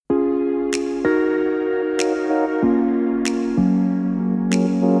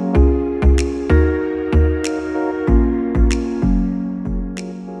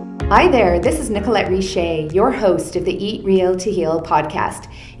Hi there, this is Nicolette Richer, your host of the Eat Real to Heal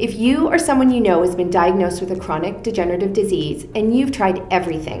podcast. If you or someone you know has been diagnosed with a chronic degenerative disease and you've tried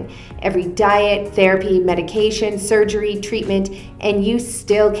every diet, therapy, medication, surgery, treatment, and you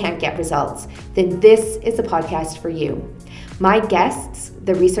still can't get results, then this is a podcast for you. My guests,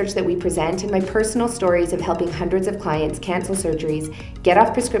 the research that we present, and my personal stories of helping hundreds of clients cancel surgeries, get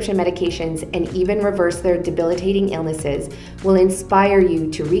off prescription medications, and even reverse their debilitating illnesses will inspire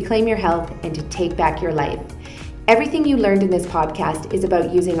you to reclaim your health and to take back your life. Everything you learned in this podcast is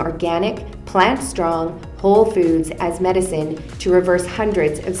about using organic, plant-strong, whole foods as medicine to reverse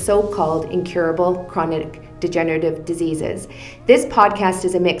hundreds of so-called incurable chronic degenerative diseases. This podcast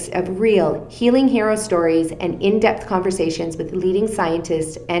is a mix of real healing hero stories and in-depth conversations with leading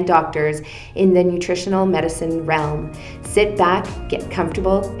scientists and doctors in the nutritional medicine realm. Sit back, get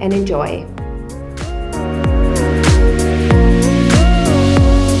comfortable, and enjoy.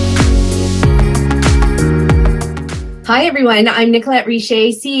 Hi everyone, I'm Nicolette Richer,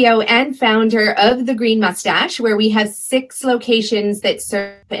 CEO and founder of The Green Mustache, where we have 6 locations that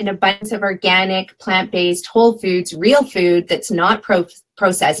serve an abundance of organic, plant-based, whole foods, real food that's not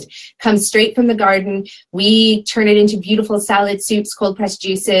processed, comes straight from the garden. We turn it into beautiful salad soups, cold pressed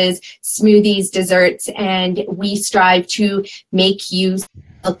juices, smoothies, desserts, and we strive to make you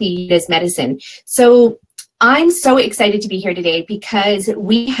healthy as medicine. So I'm so excited to be here today because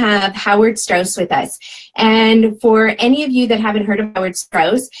we have Howard Strauss with us. And for any of you that haven't heard of Howard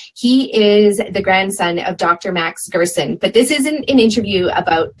Strauss, he is the grandson of Dr. Max Gerson. But this isn't an interview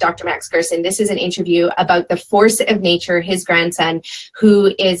about Dr. Max Gerson. This is an interview about the force of nature, his grandson,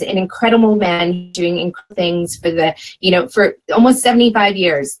 who is an incredible man doing incredible things for almost 75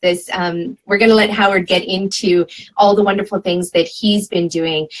 years. We're going to let Howard get into all the wonderful things that he's been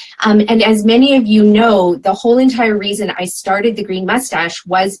doing. And as many of you know, the whole entire reason I started The Green Mustache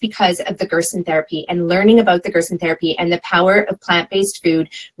was because of the Gerson therapy and learning about the Gerson therapy and the power of plant-based food,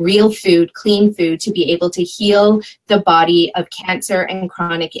 real food, clean food to be able to heal the body of cancer and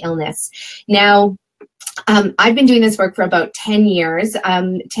chronic illness. Now, I've been doing this work for about 10 years.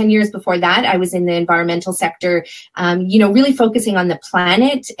 10 years before that, I was in the environmental sector, really focusing on the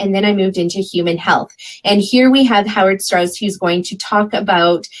planet. And then I moved into human health. And here we have Howard Strauss, who's going to talk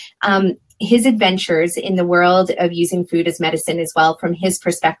about his adventures in the world of using food as medicine as well from his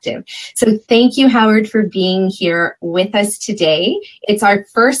perspective. So thank you, Howard, for being here with us today. It's our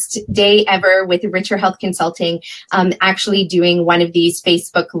first day ever with Richer Health Consulting, actually doing one of these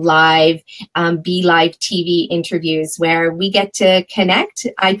Facebook Live, Be Live TV interviews where we get to connect.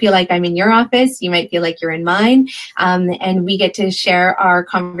 I feel like I'm in your office. You might feel like you're in mine. And we get to share our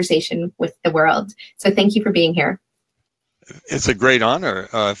conversation with the world. So thank you for being here. It's a great honor.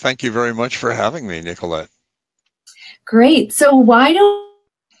 Thank you very much for having me, Nicolette. Great. So why don't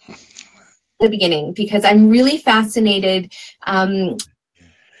the beginning? Because I'm really fascinated. Father,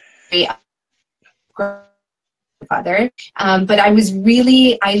 but I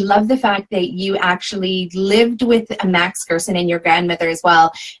love the fact that you actually lived with a Max Gerson and your grandmother as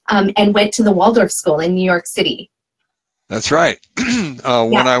well, and went to the Waldorf School in New York City. That's right. When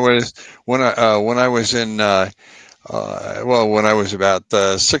I was about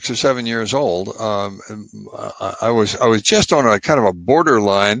 6 or 7 years old, I was just on a kind of a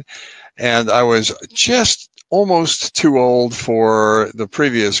borderline, and I was just almost too old for the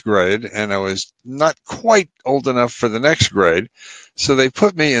previous grade, and I was not quite old enough for the next grade. So they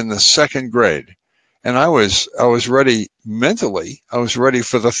put me in the 2nd grade, and I was ready mentally. I was ready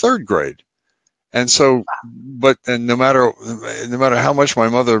for the 3rd grade. And so, no matter how much my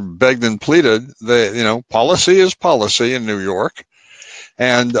mother begged and pleaded, policy is policy in New York.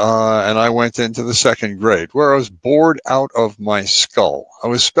 And I went into the 2nd grade where I was bored out of my skull. I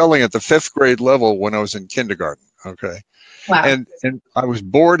was spelling at the 5th grade level when I was in kindergarten. Okay. Wow. And I was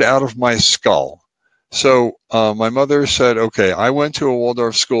bored out of my skull. So, my mother said, okay, I went to a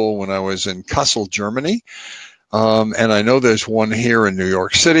Waldorf school when I was in Kassel, Germany. And I know there's one here in New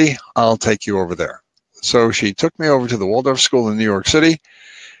York City. I'll take you over there. So she took me over to the Waldorf School in New York City,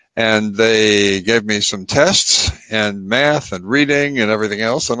 and they gave me some tests and math and reading and everything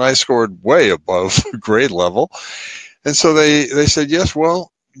else, and I scored way above grade level. And so they said, yes,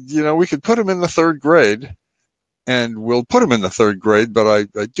 well, we could put him in the 3rd grade, and we'll put him in the 3rd grade, but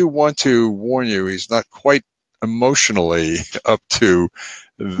I do want to warn you, he's not quite emotionally up to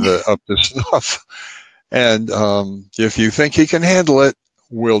snuff. And if you think he can handle it,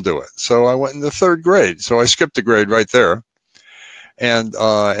 we'll do it. So I went in the 3rd grade. So I skipped a grade right there. And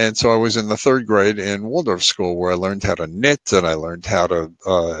so I was in the 3rd grade in Waldorf School, where I learned how to knit, and I learned how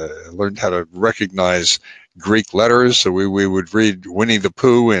to recognize Greek letters. So we would read Winnie the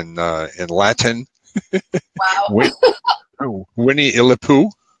Pooh in Latin. Wow. Winnie the Pooh,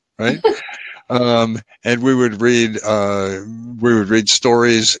 right? And we would read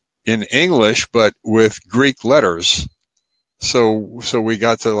stories in English, but with Greek letters. So we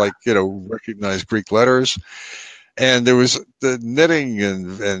got to recognize Greek letters. And there was the knitting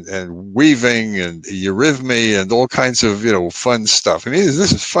and weaving and eurythmy and all kinds of, fun stuff. I mean,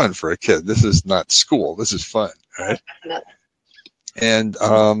 this is fun for a kid. This is not school. This is fun, right? And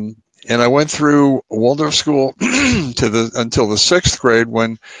I went through Waldorf school until the sixth grade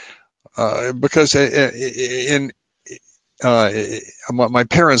when, because my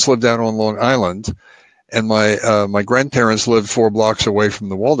parents lived out on Long Island. And my grandparents lived 4 blocks away from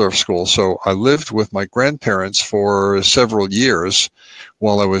the Waldorf school. So I lived with my grandparents for several years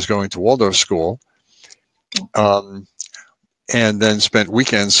while I was going to Waldorf school. And then spent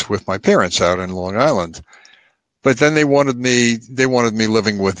weekends with my parents out in Long Island. But then they wanted me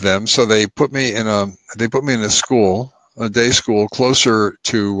living with them. So they put me in a school, a day school closer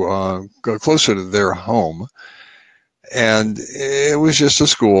to their home. And it was just a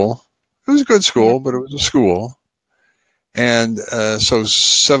school. It was a good school, but it was a school. And so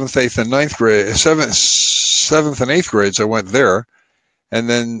seventh and eighth grades, I went there, and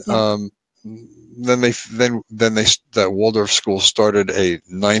then that Waldorf school started a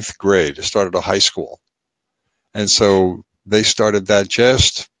ninth grade. It started a high school, and so they started that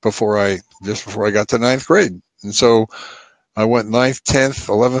just before I got to ninth grade. And so I went 9th, 10th,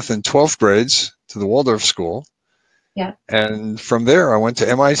 11th, and 12th grades to the Waldorf school. Yeah. And from there, I went to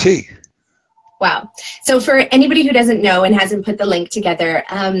MIT. Wow. So for anybody who doesn't know and hasn't put the link together,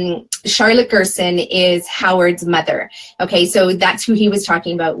 Charlotte Gerson is Howard's mother. Okay, so that's who he was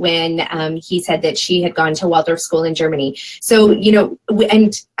talking about when he said that she had gone to Waldorf school in Germany. So,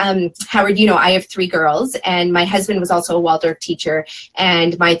 and Howard, I have 3 girls, and my husband was also a Waldorf teacher,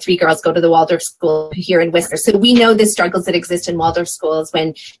 and my 3 girls go to the Waldorf school here in Whistler. So we know the struggles that exist in Waldorf schools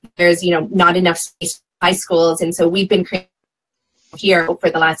when there's, not enough space for high schools. And so we've been creating here for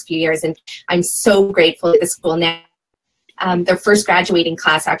the last few years, and I'm so grateful to the school now. Their first graduating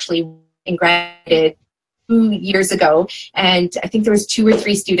class actually graduated 2 years ago, and I think there was 2 or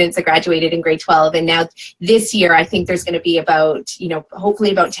 3 students that graduated in grade 12, and now this year I think there's going to be about,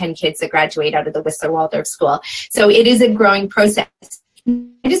 hopefully about 10 kids that graduate out of the Whistler Waldorf School. So it is a growing process.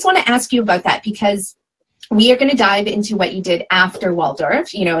 I just want to ask you about that, because we are going to dive into what you did after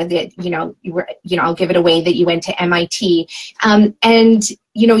Waldorf. I'll give it away that you went to MIT, and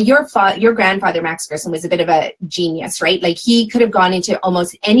your grandfather Max Gerson was a bit of a genius, right? Like, he could have gone into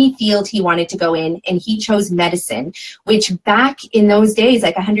almost any field he wanted to go in, and he chose medicine, which back in those days,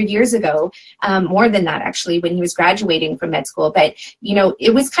 like 100 years ago, more than that actually, when he was graduating from med school, but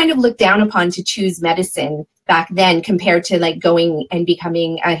it was kind of looked down upon to choose medicine back then compared to like going and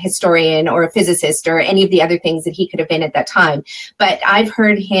becoming a historian or a physicist or any of the other things that he could have been at that time. But I've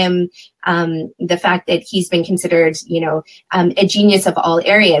heard him, the fact that he's been considered, a genius of all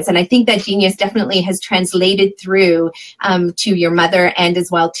areas. And I think that genius definitely has translated through to your mother and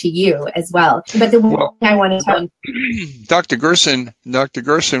as well to you as well. But the one thing I want to tell Dr.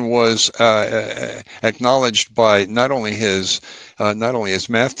 Gerson was acknowledged by not only his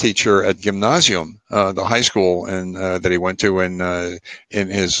math teacher at Gymnasium, the high school that he went to in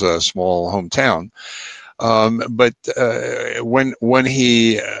his small hometown. But when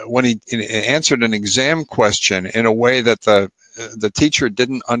he answered an exam question in a way that the teacher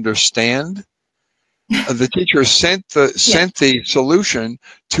didn't understand, the teacher sent the solution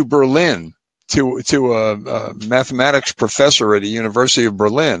to Berlin to a mathematics professor at the University of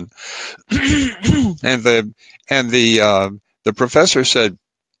Berlin, and the professor said,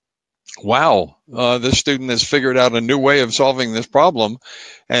 "Wow, this student has figured out a new way of solving this problem,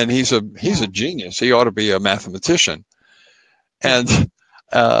 and he's a genius. He ought to be a mathematician." And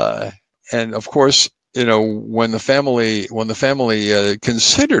of course, when the family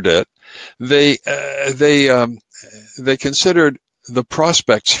considered it, they considered the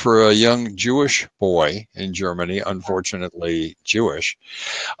prospects for a young Jewish boy in Germany, unfortunately Jewish,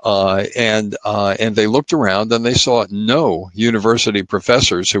 and they looked around and they saw no university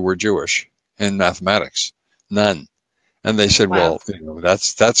professors who were Jewish in mathematics, none. And they said, wow. Well,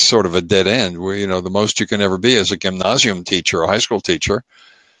 that's sort of a dead end. Where the most you can ever be is a gymnasium teacher, a high school teacher,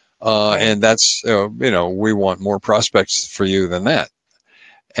 and that's we want more prospects for you than that.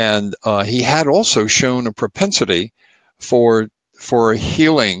 And he had also shown a propensity for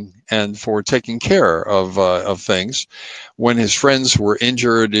healing and for taking care of things. When his friends were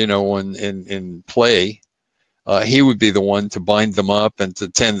injured, in play, he would be the one to bind them up and to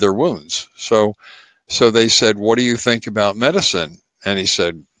tend their wounds. So So they said, "What do you think about medicine?" And he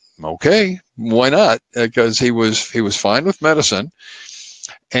said, "Okay, why not?" Because he was fine with medicine,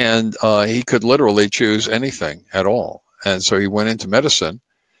 and he could literally choose anything at all. And so he went into medicine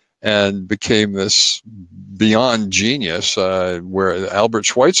and became this beyond genius, where Albert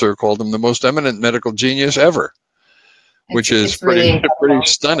Schweitzer called him the most eminent medical genius ever, which is it's really pretty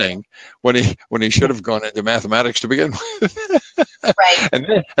stunning when he should have gone into mathematics to begin with. right.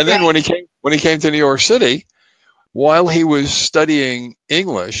 And then when he came to New York City, while he was studying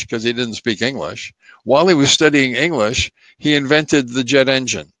English, because he didn't speak English, while he was studying English, he invented the jet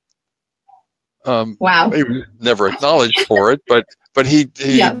engine. Wow. He was never acknowledged for it, but he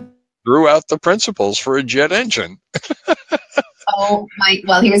Yeah. drew out the principles for a jet engine. Oh my!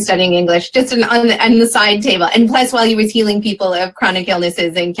 While he was studying English, just on the side table, and plus while he was healing people of chronic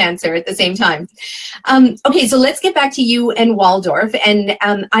illnesses and cancer at the same time. Okay, so let's get back to you and Waldorf, and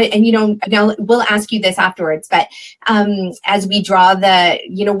now we'll ask you this afterwards. But as we draw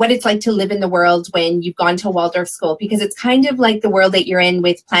what it's like to live in the world when you've gone to a Waldorf school, because it's kind of like the world that you're in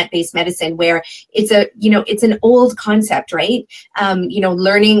with plant-based medicine, where it's an old concept, right?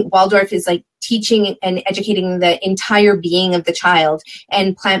 Learning Waldorf is like teaching and educating the entire being of the child,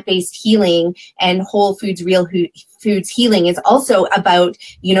 and plant-based healing and whole foods, real foods healing is also about,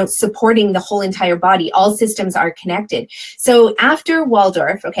 supporting the whole entire body. All systems are connected. So after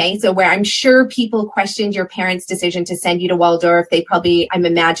Waldorf, okay, so where I'm sure people questioned your parents' decision to send you to Waldorf, they probably, I'm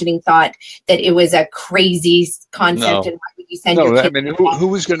imagining, thought that it was a crazy concept. No. And why would you send your kids? I mean, who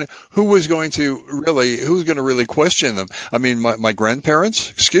was going to really question them? I mean, my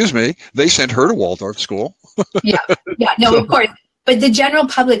grandparents, excuse me, they sent her to Waldorf school. Yeah, no, of course. But the general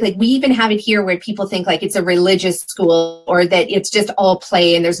public, like, we even have it here where people think like it's a religious school, or that it's just all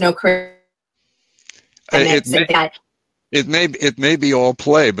play and there's no curriculum. It may be all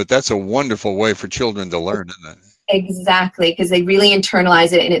play, but that's a wonderful way for children to learn, isn't it? Exactly, because they really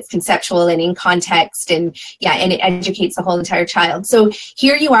internalize it, and it's conceptual and in context, and it educates the whole entire child. So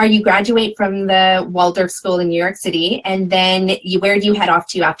here you are, you graduate from the Waldorf school in New York City, and then where do you head off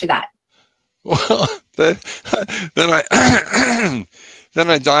to after that? Well, then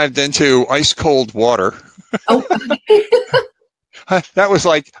I dived into ice cold water. Oh. That was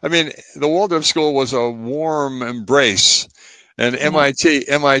like, I mean, the Waldorf school was a warm embrace, and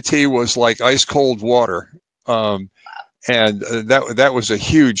MIT was like ice cold water. And that was a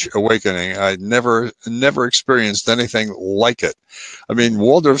huge awakening. I'd never experienced anything like it. I mean,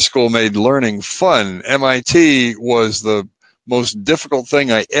 Waldorf school made learning fun. MIT was the most difficult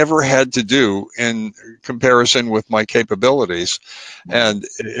thing I ever had to do in comparison with my capabilities. And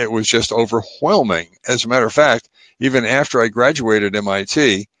it was just overwhelming. As a matter of fact, even after I graduated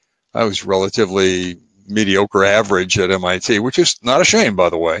MIT, I was relatively mediocre average at MIT, which is not a shame, by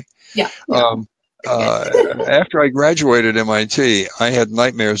the way. Yeah. After I graduated MIT, I had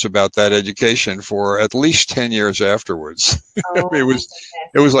nightmares about that education for at least 10 years afterwards. Oh, it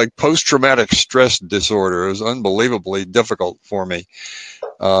was like post-traumatic stress disorder. It was unbelievably difficult for me.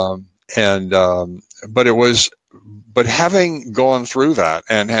 But having gone through that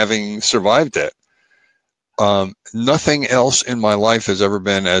and having survived it, nothing else in my life has ever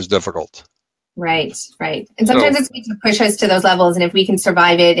been as difficult. Right. And sometimes it's going to push us to those levels. And if we can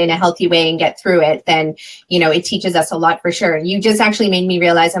survive it in a healthy way and get through it, then, it teaches us a lot for sure. You just actually made me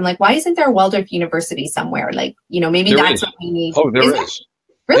realize, I'm like, why isn't there a Waldorf University somewhere? Like, maybe that's what we need. Oh, there is.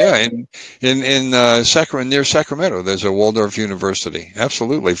 Really? Yeah. In Sacramento, near Sacramento, there's a Waldorf University.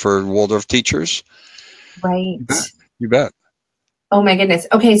 Absolutely. For Waldorf teachers. Right. You bet. Oh my goodness.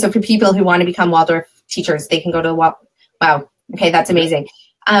 Okay. So for people who want to become Waldorf teachers, they can go to wow. Okay. That's amazing.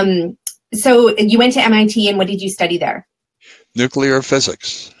 So you went to MIT, and what did you study there? Nuclear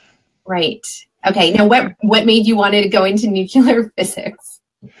physics. Right. Okay. Now, what made you want to go into nuclear physics?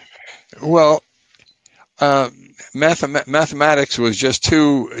 Well, mathematics was just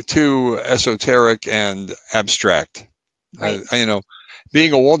too esoteric and abstract. Right.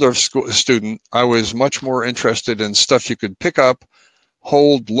 Being a Waldorf student, I was much more interested in stuff you could pick up,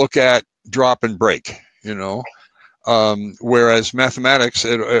 hold, look at, drop, and break. Whereas mathematics,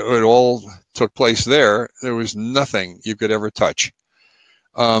 it all took place there. There was nothing you could ever touch.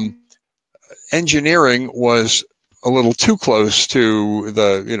 Engineering was a little too close to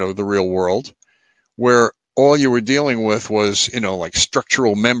the real world, where all you were dealing with was, like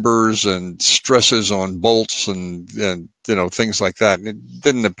structural members and stresses on bolts and things like that. And it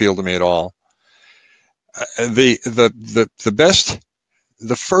didn't appeal to me at all. The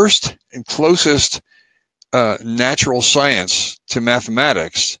first and closest natural science to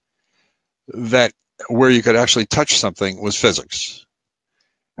mathematics where you could actually touch something was physics.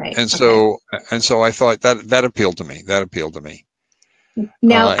 Right. And Okay. so I thought that appealed to me. That appealed to me.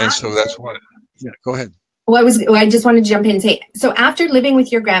 Now, And so that's what. Yeah, go ahead. I just wanted to jump in and say, so after living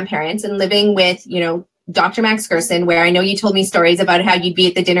with your grandparents and living with, Dr. Max Gerson, where I know you told me stories about how you'd be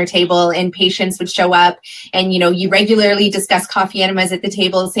at the dinner table and patients would show up and, you regularly discuss coffee enemas at the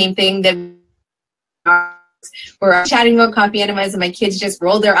table, same thing that we're chatting about coffee enemas and my kids just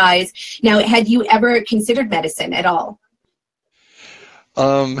rolled their eyes. Now, had you ever considered medicine at all?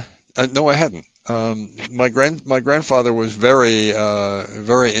 No, I hadn't. My grandfather was very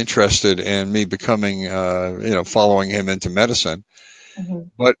interested in me becoming, following him into medicine. Mm-hmm.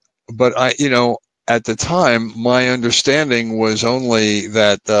 But at the time, my understanding was only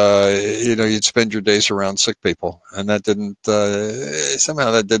that, you'd spend your days around sick people, and that didn't,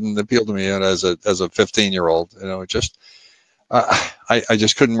 somehow that didn't appeal to me as a 15-year-old. It just, I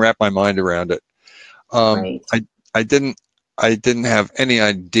just couldn't wrap my mind around it. Right. I didn't have any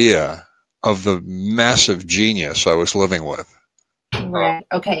idea of the massive genius I was living with. Right.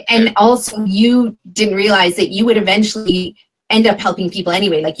 Okay. And also, you didn't realize that you would eventually end up helping people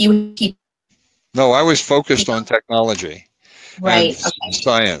anyway. Like you keep. No, I was focused on technology Right. and Okay.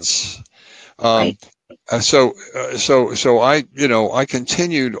 science. Right. So I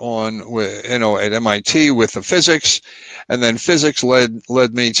continued on with, at MIT with the physics, and then physics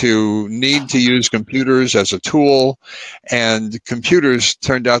led me to need to use computers as a tool, and computers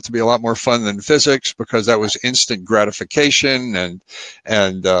turned out to be a lot more fun than physics because that was instant gratification, and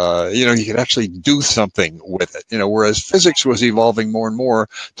you could actually do something with it, whereas physics was evolving more and more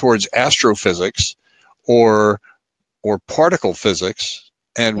towards astrophysics or particle physics.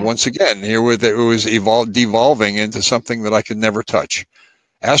 And once again, it was devolving into something that I could never touch.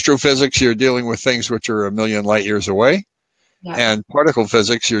 Astrophysics, you're dealing with things which are a million light years away. Yeah. And particle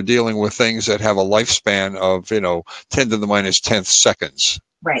physics, you're dealing with things that have a lifespan of, 10 to the minus 10th seconds.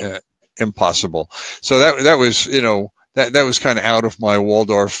 Right. Impossible. So that was, that was kind of out of my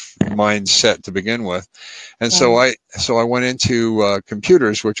Waldorf mindset to begin with. And so I went into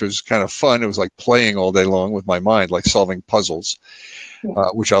computers, which was kind of fun. It was like playing all day long with my mind, like solving puzzles.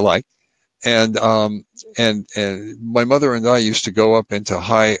 Which I like, and my mother and I used to go up into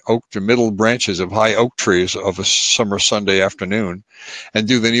middle branches of high oak trees of a summer Sunday afternoon, and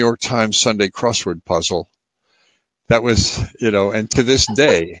do the New York Times Sunday crossword puzzle. That was, and to this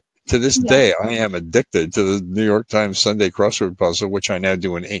day, I am addicted to the New York Times Sunday crossword puzzle, which I now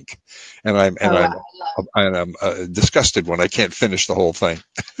do in ink, and I'm disgusted when I can't finish the whole thing.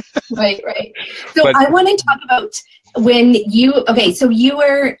 Right. So I want to talk about when so you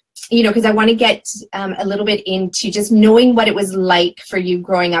were, because I want to get a little bit into just knowing what it was like for you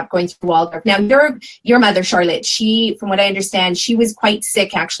growing up, going through Waldorf. Now, your mother, Charlotte, she, from what I understand, she was quite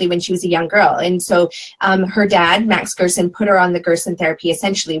sick actually when she was a young girl. And so her dad, Max Gerson, put her on the Gerson therapy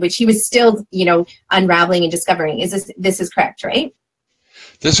essentially, which he was still, unraveling and discovering. This is correct, right?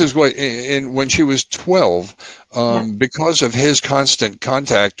 This is when she was 12, because of his constant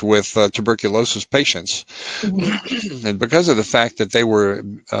contact with tuberculosis patients, mm-hmm. and because of the fact that they were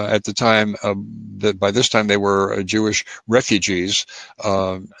at the time, that by this time they were Jewish refugees,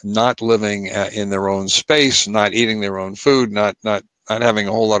 not living in their own space, not eating their own food, not having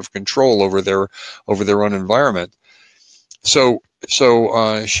a whole lot of control over their own environment. So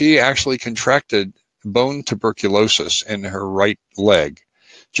she actually contracted bone tuberculosis in her right leg.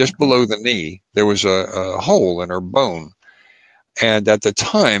 Just below the knee, there was a hole in her bone. And at the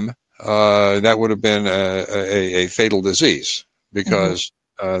time, that would have been a fatal disease because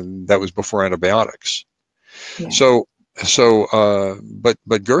that was before antibiotics. Yeah.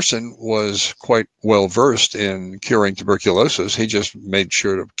 But Gerson was quite well versed in curing tuberculosis. He just made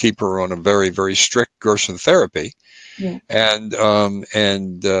sure to keep her on a very, very strict Gerson therapy. Yeah. And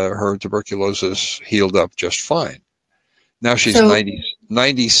her tuberculosis healed up just fine. Now she's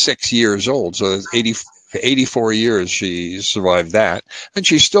 96 years old, so that's 84 years she survived that, and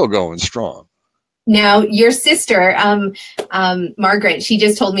she's still going strong. Now, your sister, Margaret, she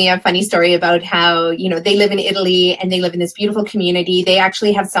just told me a funny story about how, they live in Italy and they live in this beautiful community. They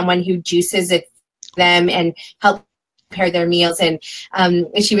actually have someone who juices it for them and help prepare their meals. And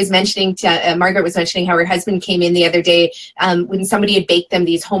she was mentioning Margaret was mentioning how her husband came in the other day when somebody had baked them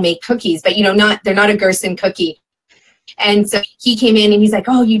these homemade cookies, but they're not a Gerson cookie. And so he came in and he's like,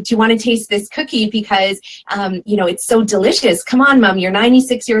 oh, do you want to taste this cookie? Because, it's so delicious. Come on, Mom, you're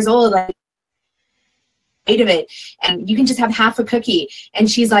 96 years old. Like, of it. And you can just have half a cookie. And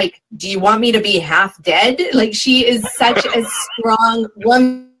she's like, do you want me to be half dead? Like, she is such a strong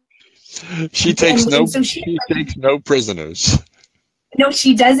woman. She takes no prisoners. No,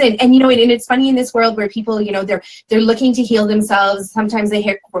 she doesn't. And, you know, and it's funny in this world where people, you know, they're looking to heal themselves. Sometimes they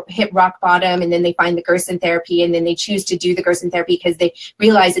hit rock bottom, and then they find the Gerson therapy, and then they choose to do the Gerson therapy because they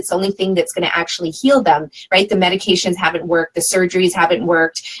realize it's the only thing that's going to actually heal them, right? The medications haven't worked, the surgeries haven't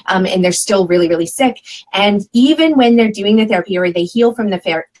worked, and they're still really, really sick. And even when they're doing the therapy or they heal from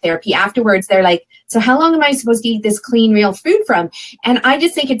the therapy afterwards, they're like, so how long am I supposed to eat this clean, real food from? And I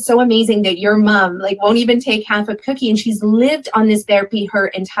just think it's so amazing that your mom like won't even take half a cookie, and she's lived on this therapy her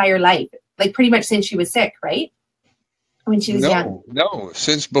entire life, like pretty much since she was sick, right? When she was young. No,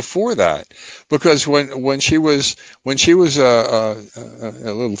 since before that, because when she was a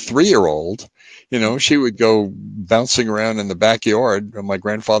little 3-year-old, you know, she would go bouncing around in the backyard. My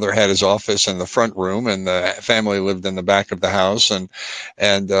grandfather had his office in the front room, and the family lived in the back of the house, and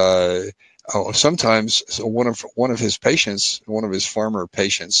sometimes one of his patients, one of his farmer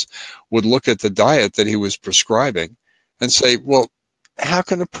patients, would look at the diet that he was prescribing and say, well, how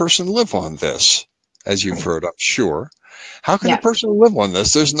can a person live on this? As you've heard, I'm sure. How can a person live on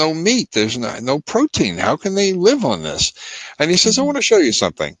this? There's no meat. There's no protein. How can they live on this? And he says, I want to show you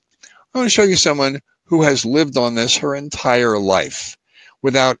something. I want to show you someone who has lived on this her entire life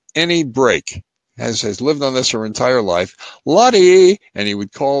without any break. Has lived on this her entire life. Lottie! And he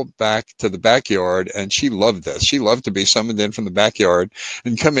would call back to the backyard, and she loved this. She loved to be summoned in from the backyard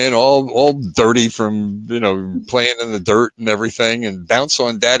and come in all dirty from, you know, playing in the dirt and everything, and bounce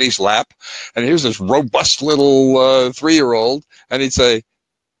on Daddy's lap. And here's this robust little 3-year-old, and he'd say,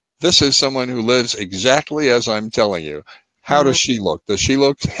 this is someone who lives exactly as I'm telling you. How does she look? Does she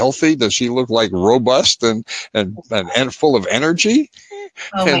look healthy? Does she look like robust and full of energy?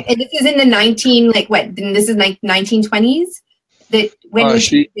 Oh my! And this is in the 1920s. That when was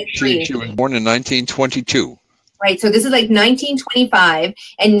she was born in 1922. Right. So this is like 1925,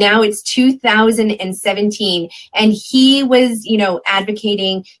 and now it's 2017, and he was, you know,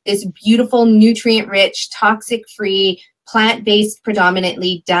 advocating this beautiful, nutrient-rich, toxic-free, plant-based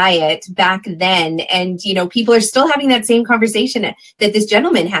predominantly diet back then. And, you know, people are still having that same conversation that this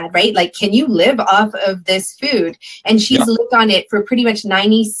gentleman had, right? Like, can you live off of this food? And she's lived on it for pretty much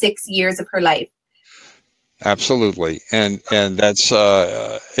 96 years of her life. Absolutely. And that's,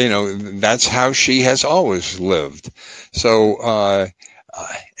 you know, that's how she has always lived. So,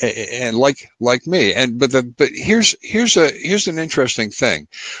 and like me, but here's an interesting thing.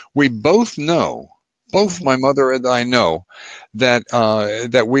 We both know, both my mother and I know that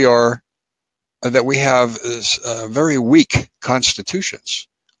we have very weak constitutions.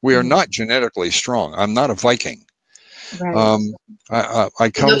 We are not genetically strong. I'm not a Viking. Right. I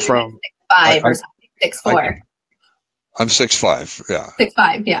come from 6'5" or something, 6'4". I'm 6'5". Yeah.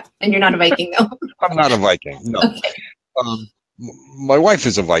 6'5". Yeah, and you're not a Viking though. I'm not a Viking. No. Okay. My wife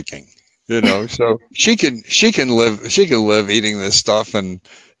is a Viking. You know, so she can live eating this stuff and,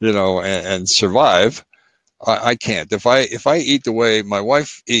 you know, and survive. I can't. If I eat the way my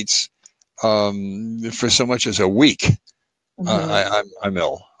wife eats for so much as a week, I'm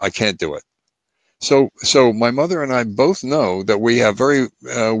ill. I can't do it. So my mother and I both know that we have very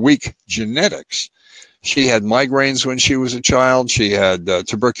weak genetics. She had migraines when she was a child. She had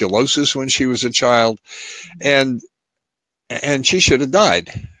tuberculosis when she was a child, and she should have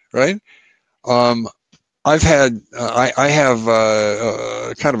died, right? I have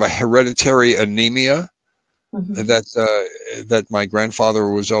kind of a hereditary anemia that my grandfather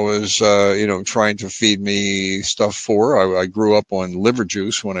was always, you know, trying to feed me stuff for. I grew up on liver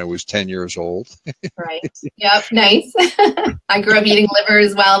juice when I was 10 years old. Right. Yep. Nice. I grew up eating liver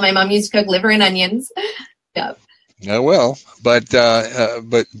as well. My mom used to cook liver and onions. Yep. Well, but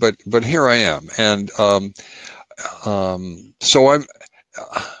here I am, and so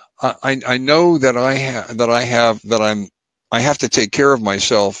I know that I have to take care of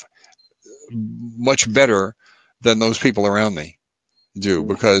myself much better than those people around me do,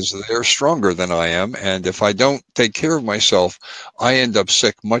 because they're stronger than I am, and if I don't take care of myself, I end up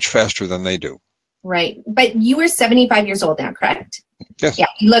sick much faster than they do. Right. But you were 75 years old now, correct? Yes. Yeah,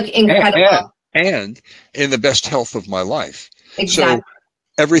 you look incredible. And in the best health of my life. Exactly. So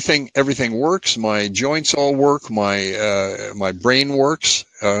everything works. My joints all work. My brain works.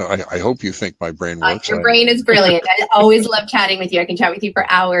 I hope you think my brain works. Your brain is brilliant. I always love chatting with you. I can chat with you for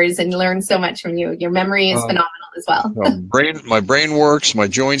hours and learn so much from you. Your memory is phenomenal as well. My brain works. My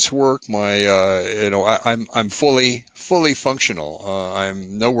joints work. I'm fully functional.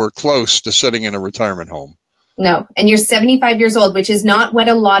 I'm nowhere close to sitting in a retirement home. No. And you're 75 years old, which is not what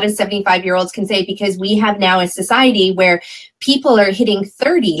a lot of 75-year-olds can say, because we have now a society where people are hitting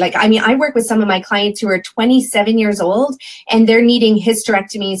 30. Like, I mean, I work with some of my clients who are 27 years old and they're needing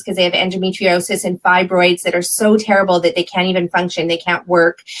hysterectomies because they have endometriosis and fibroids that are so terrible that they can't even function. They can't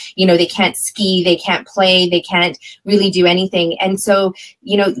work, they can't ski, they can't play, they can't really do anything. And so,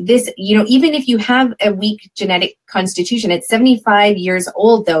 even if you have a weak genetic constitution at 75 years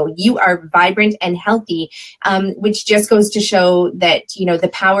old, though, you are vibrant and healthy, which just goes to show that, the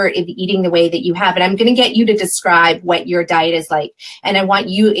power of eating the way that you have. And I'm going to get you to describe what your diet is like. And I want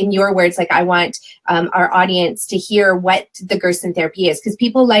you, in your words, like I want our audience to hear what the Gerson therapy is, because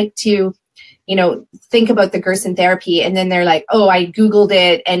people like to think about the Gerson therapy and then they're like, oh, I Googled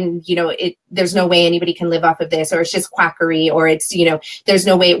it and, there's no way anybody can live off of this, or it's just quackery, or it's, there's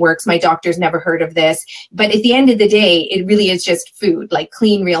no way it works. My doctor's never heard of this. But at the end of the day, it really is just food, like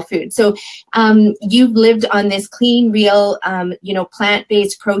clean, real food. So you've lived on this clean, real,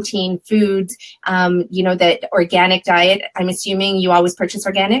 plant-based protein foods, that organic diet. I'm assuming you always purchase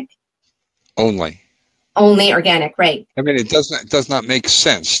organic? Only organic, right? I mean, it does not make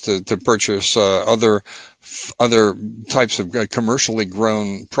sense to purchase other types of commercially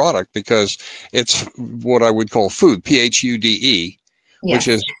grown product, because it's what I would call food, PHUDE, yes. Which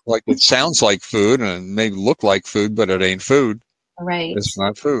is like, it sounds like food and may look like food, but it ain't food. Right. It's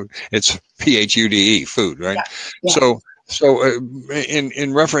not food. It's PHUDE, food, right? Yeah. Yeah. So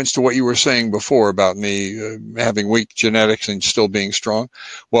in reference to what you were saying before about me having weak genetics and still being strong,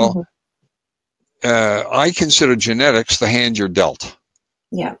 well. Mm-hmm. I consider genetics the hand you're dealt.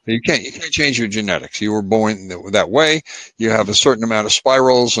 Yeah. You can't change your genetics. You were born that way. You have a certain amount of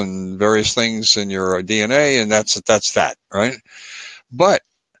spirals and various things in your DNA, and that's that, right? But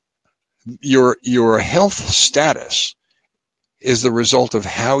your health status is the result of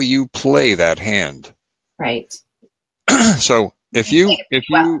how you play that hand. Right. So if you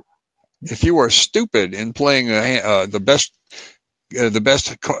are stupid in playing the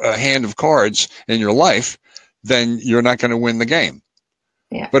best hand of cards in your life, then you're not going to win the game.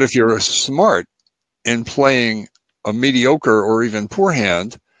 Yeah. But if you're smart in playing a mediocre or even poor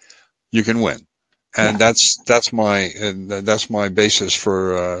hand, you can win. And that's my basis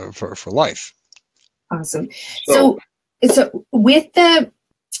for life. Awesome. So with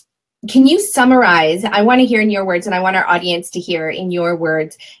can you summarize? I want to hear in your words, and I want our audience to hear in your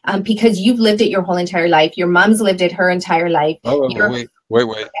words, because you've lived it your whole entire life. Your mom's lived it her entire life. Oh,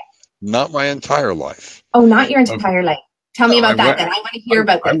 wait. Not my entire life. Oh, not your entire life. Tell me about that then. I want to hear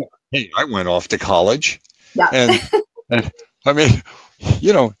about that. I went off to college. Yeah. And I mean,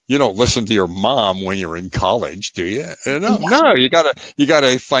 you don't listen to your mom when you're in college, do you? No, you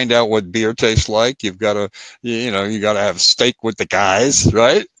gotta find out what beer tastes like. You've got to, you gotta have steak with the guys,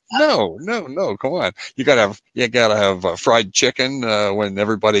 right? No, come on. You gotta have fried chicken when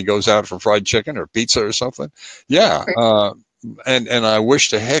everybody goes out for fried chicken or pizza or something. Yeah, and I wish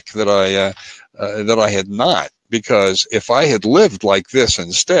to heck that I had not, because if I had lived like this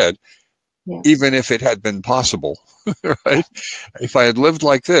instead, even if it had been possible, right? If I had lived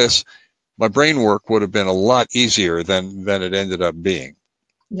like this, my brain work would have been a lot easier than it ended up being.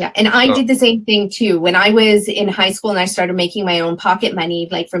 Yeah. And I did the same thing too. When I was in high school and I started making my own pocket money,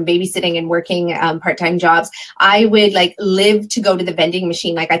 like from babysitting and working part-time jobs, I would live to go to the vending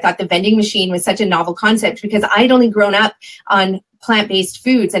machine. Like, I thought the vending machine was such a novel concept because I'd only grown up on plant-based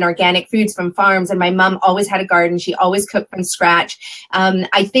foods and organic foods from farms. And my mom always had a garden. She always cooked from scratch.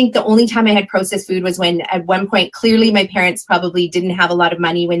 I think the only time I had processed food was when at one point, clearly my parents probably didn't have a lot of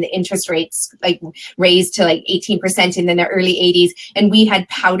money when the interest rates raised to 18% in the early 80s. And we had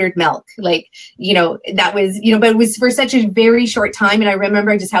powdered milk, that was, but it was for such a very short time. And I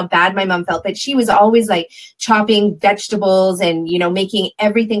remember just how bad my mom felt, but she was always chopping vegetables and, making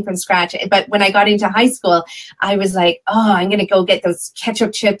everything from scratch. But when I got into high school, I was like, oh, I'm going to go get those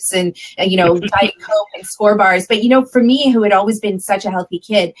ketchup chips and, Diet Coke and Score bars. But, for me, who had always been such a healthy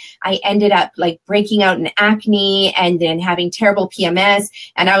kid, I ended up breaking out in acne and then having terrible PMS.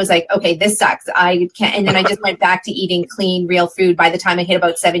 And I was like, okay, this sucks. I can't. And then I just went back to eating clean, real food by the time I hit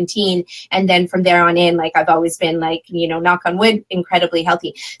about 17. And then from there on in, I've always been knock on wood, incredibly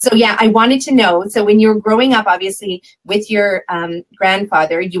healthy. So yeah, I wanted to know. So when you were growing up, obviously with your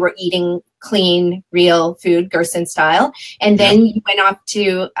grandfather, you were eating clean, real food, Gerson style. And then you went off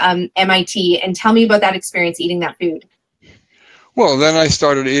to MIT, and tell me about that experience eating that food. Well, then I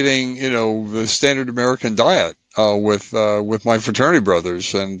started eating, the standard American diet with my fraternity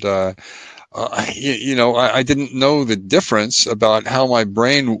brothers. And, I didn't know the difference about how my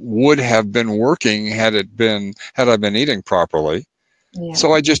brain would have been working had I been eating properly. Yeah.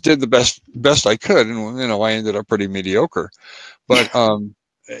 So I just did the best I could, and I ended up pretty mediocre. But and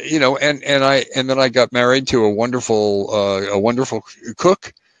then I got married to a wonderful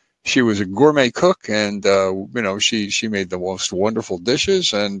cook. She was a gourmet cook, and she made the most wonderful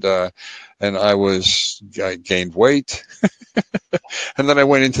dishes, and I gained weight, and then I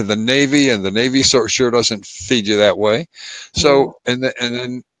went into the Navy, and the Navy sure doesn't feed you that way. So and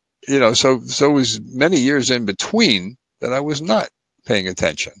then so it was many years in between that I was not paying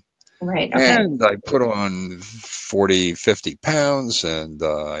attention. Right. Okay. And I put on 40, 50 pounds, and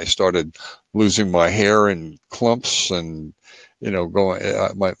I started losing my hair in clumps, and going.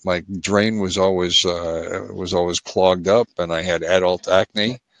 My drain was always clogged up, and I had adult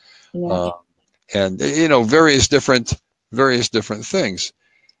acne, Yeah. and various different things.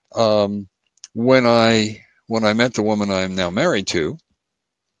 When I met the woman I'm now married to,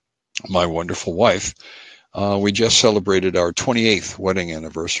 my wonderful wife, we just celebrated our 28th wedding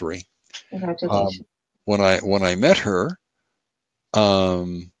anniversary. Congratulations. When I met her,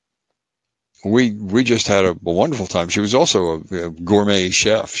 we just had a wonderful time. She was also a gourmet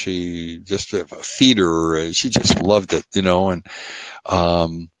chef. She just a feeder. She just loved it, and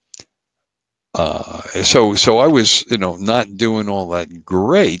so I was not doing all that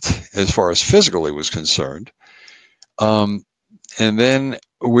great as far as physically was concerned. And then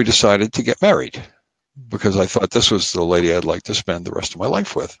we decided to get married because I thought this was the lady I'd like to spend the rest of my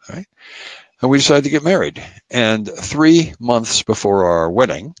life with, right? And we decided to get married. And 3 months before our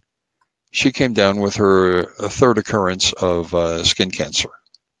wedding, she came down with her third occurrence of skin cancer.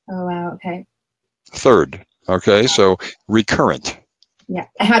 Oh, wow. Okay. Third. Okay. So recurrent. Yeah.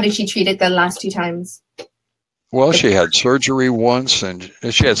 How did she treat it the last 2 times? Well, she had surgery once, and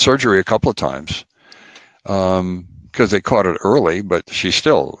she had surgery a couple of times because they caught it early, but she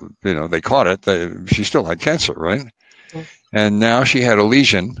still, they caught it. She still had cancer, right? Mm-hmm. And now she had a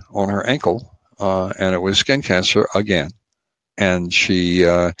lesion on her ankle, and it was skin cancer again. And she's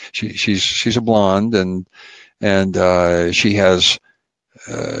a blonde, and she has,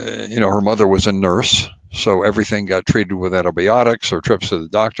 her mother was a nurse, so everything got treated with antibiotics or trips to the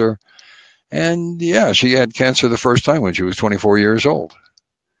doctor. And yeah, she had cancer the first time when she was 24 years old,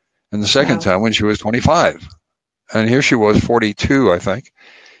 and the second time when she was 25. And here she was 42, I think,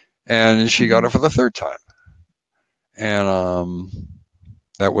 and she got it for the third time. And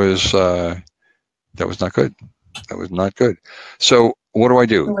that was not good. That was not good. So what do I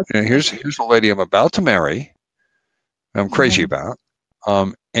do? Here's the lady I'm about to marry. I'm crazy about.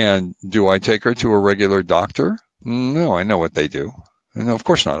 And do I take her to a regular doctor? No, I know what they do. No, of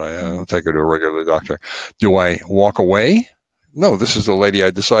course not. I don't take her to a regular doctor. Do I walk away? No, this is the lady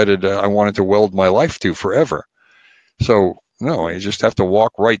I decided I wanted to weld my life to forever. So no, I just have to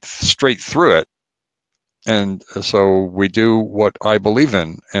walk right straight through it. And so we do what I believe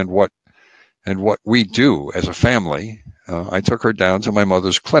in and what we do as a family. I took her down to my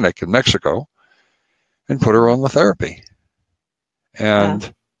mother's clinic in Mexico and put her on the therapy.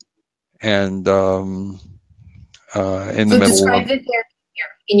 And in the middle. Describe the therapy here,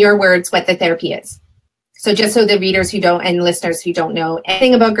 in your words, what the therapy is. So just so the readers who don't and listeners who don't know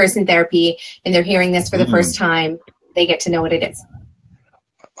anything about Gerson therapy and they're hearing this for the first time, they get to know what it is.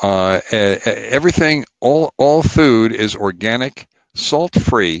 Everything, all food is organic,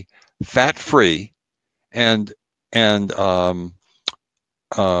 salt-free, fat-free, and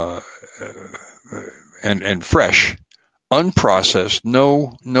fresh, unprocessed,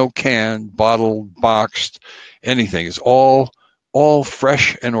 no canned, bottled, boxed, anything. It's all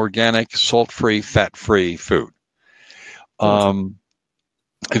fresh and organic, salt-free, fat-free food.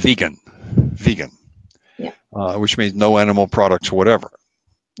 Vegan, yeah. Which means no animal products, whatever.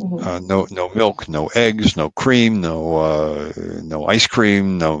 Mm-hmm. No milk, no eggs, no cream, no ice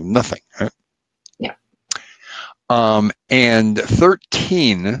cream, no nothing. Right? Yeah. And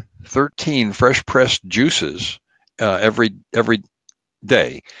 13 fresh pressed juices every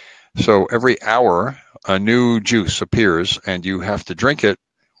day. So every hour a new juice appears, and you have to drink it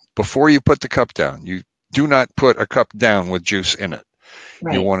before you put the cup down. You do not put a cup down with juice in it.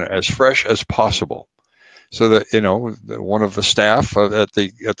 Right. You want it as fresh as possible. So that one of the staff at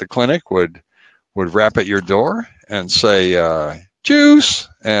the clinic would rap at your door and say juice,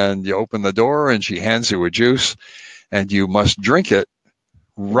 and you open the door and she hands you a juice, and you must drink it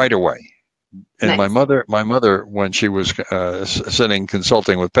right away. And nice. my mother, when she was sitting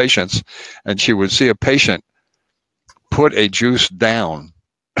consulting with patients, and she would see a patient put a juice down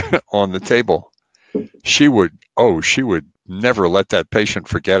on the table, she would never let that patient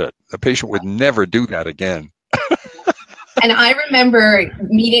forget it. The patient would never do that again. And I remember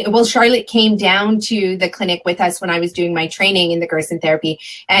meeting, well, Charlotte came down to the clinic with us when I was doing my training in the Gerson therapy.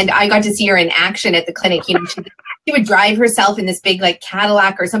 And I got to see her in action at the clinic. You know, she would drive herself in this big like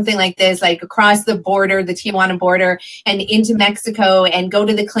Cadillac or something like this, like across the border, the Tijuana border, and into Mexico and go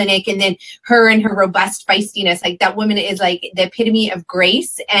to the clinic. And then her and her robust feistiness, like that woman is like the epitome of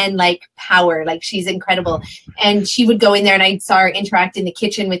grace and like power. Like she's incredible. And she would go in there and I saw her interact in the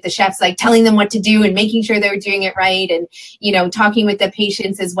kitchen with the chefs, like telling them what to do and making sure they were doing it right. And, you know, talking with the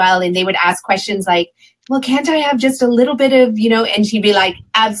patients as well. And they would ask questions like, well, can't I have just a little bit of, you know, and she'd be like,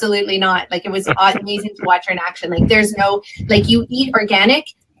 absolutely not. Like, it was amazing to watch her in action. Like, there's no, like, you eat organic,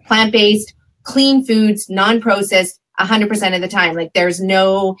 plant-based, clean foods, non-processed 100% of the time. Like, there's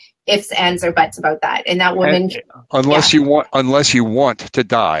no ifs, ands, or buts about that. And that woman, unless you want to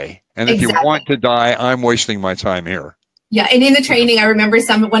die. And if Exactly. you want to die, I'm wasting my time here. Yeah, and in the training, I remember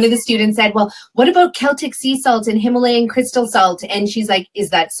one of the students said, well, what about Celtic sea salt and Himalayan crystal salt? And she's like, is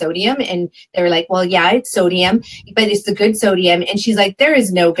that sodium? And they were like, well, yeah, it's sodium, but it's the good sodium. And she's like, there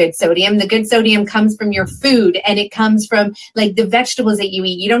is no good sodium. The good sodium comes from your food and it comes from like the vegetables that you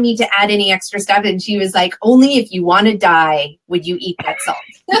eat. You don't need to add any extra stuff. And she was like, only if you want to die would you eat that salt.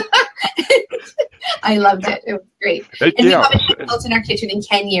 I loved it. It was great. And we haven't had salt in our kitchen in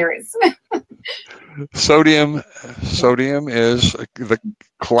 10 years. Sodium is the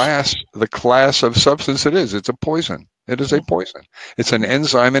class of substance it is. It's a poison. It is a poison. It's an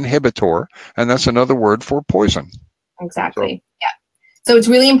enzyme inhibitor, and that's another word for poison. Exactly. Yeah. So it's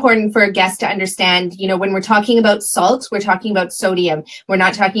really important for a guest to understand, you know, when we're talking about salts, we're talking about sodium. We're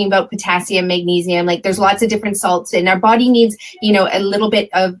not talking about potassium, magnesium. Like there's lots of different salts and our body needs, you know, a little bit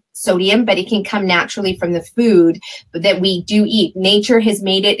of sodium, but it can come naturally from the food that we do eat. Nature has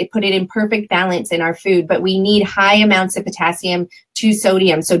made it put it in perfect balance in our food, but we need high amounts of potassium to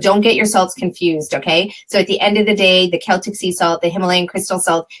sodium. So don't get your salts confused, okay? So at the end of the day, the Celtic sea salt, the Himalayan crystal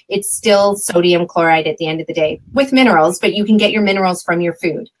salt, it's still sodium chloride at the end of the day with minerals, but you can get your minerals from your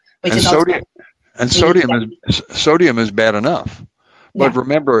food, which is sodium. And sodium is bad enough. But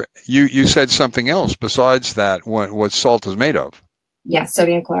remember, you said something else besides that, what salt is made of. Yeah,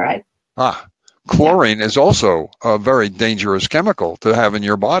 sodium chloride. Chlorine is also a very dangerous chemical to have in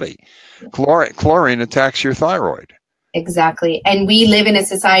your body. Chlorine attacks your thyroid. Exactly. And we live in a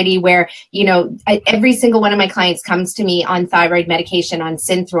society where, you know, every single one of my clients comes to me on thyroid medication, on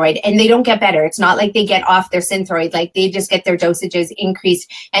Synthroid, and they don't get better. It's not like they get off their Synthroid, like they just get their dosages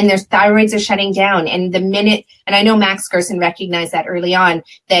increased and their thyroids are shutting down. And the minute, and I know Max Gerson recognized that early on,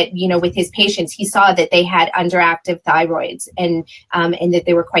 that, you know, with his patients, he saw that they had underactive thyroids and that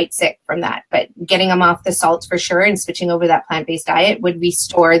they were quite sick from that. But getting them off the salt for sure and switching over that plant-based diet would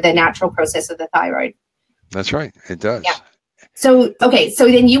restore the natural process of the thyroid. That's right. It does. Yeah. So, okay. So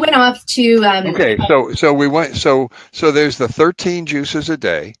then you went off to, okay. So we went, so there's the 13 juices a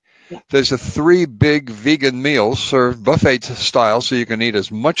day. Yeah. There's the 3 big vegan meals served buffet style. So you can eat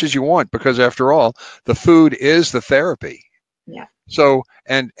as much as you want, because after all, the food is the therapy. Yeah. So,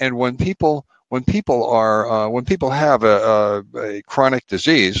 and when people have a chronic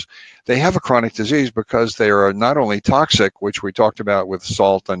disease, they have a chronic disease because they are not only toxic, which we talked about with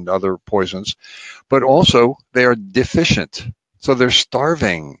salt and other poisons, but also they are deficient. So they're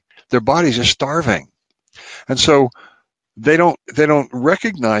starving. Their bodies are starving. And so they don't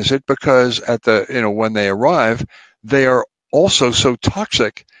recognize it, because at the, you know, when they arrive, they are also so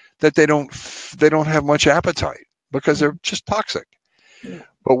toxic that they don't have much appetite, because they're just toxic. Yeah.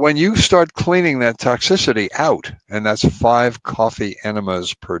 But when you start cleaning that toxicity out, and that's 5 coffee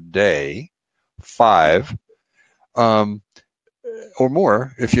enemas per day, 5, or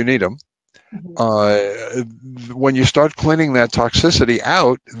more if you need them. When you start cleaning that toxicity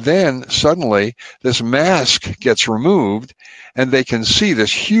out, then suddenly this mask gets removed, and they can see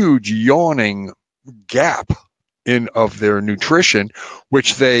this huge yawning gap of their nutrition,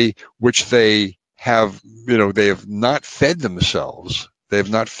 which they have, you know, they have not fed themselves. They have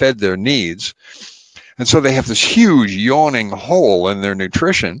not fed their needs. And so they have this huge yawning hole in their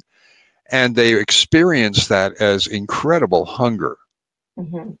nutrition, and they experience that as incredible hunger.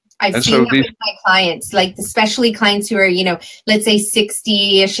 Mm-hmm. I've seen that with my clients, like especially clients who are, you know, let's say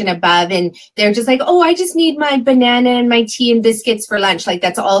 60-ish and above, and they're just like, oh, I just need my banana and my tea and biscuits for lunch. Like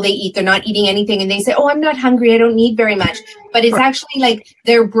that's all they eat. They're not eating anything. And they say, oh, I'm not hungry. I don't need very much. But it's actually like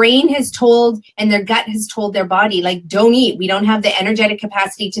their brain has told and their gut has told their body, like, don't eat. We don't have the energetic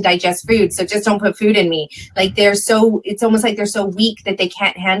capacity to digest food. So just don't put food in me. Like it's almost like they're so weak that they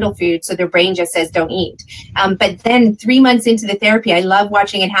can't handle food. So their brain just says, don't eat. But then 3 months into the therapy, I love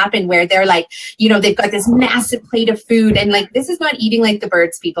watching it happen where they're like, they've got this massive plate of food. And like, this is not eating like the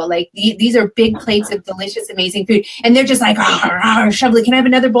birds, people. Like these are big plates of delicious, amazing food. And they're just like, shoveling, can I have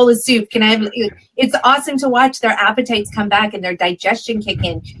another bowl of soup? It's awesome to watch their appetites come back and their digestion kick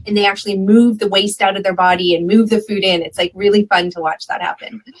in, and they actually move the waste out of their body and move the food in. It's like really fun to watch that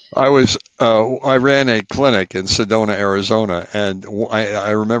happen. I ran a clinic in Sedona, Arizona, and I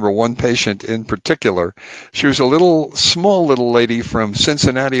remember one patient in particular. She was a small little lady from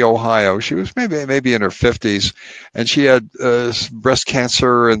Cincinnati, Ohio. She was maybe in her 50s, and she had breast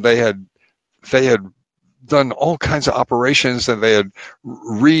cancer, and they had done all kinds of operations, and they had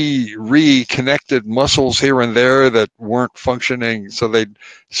reconnected muscles here and there that weren't functioning. So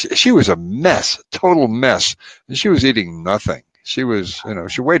she was a mess, total mess, and she was eating nothing. She was,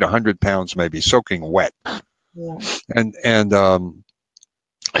 she weighed 100 pounds, maybe soaking wet. Yeah. And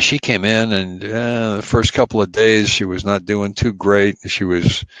she came in, and the first couple of days she was not doing too great. She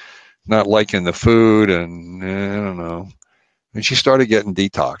was not liking the food, and I don't know. And she started getting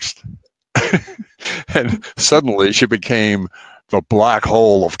detoxed. And suddenly she became the black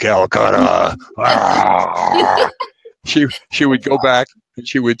hole of Calcutta. She would go back, and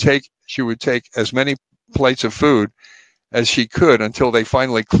she would take as many plates of food as she could until they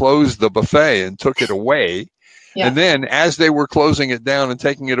finally closed the buffet and took it away. Yeah. And then as they were closing it down and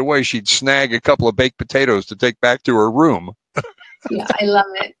taking it away, she'd snag a couple of baked potatoes to take back to her room. Yeah, I love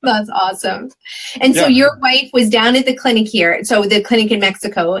it. That's awesome. And so your wife was down at the clinic here, so the clinic in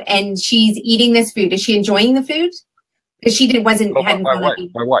Mexico, and she's eating this food. Is she enjoying the food? Because she hadn't gone up.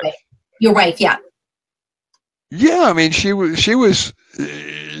 My wife. Your wife, yeah. Yeah, I mean, she was, she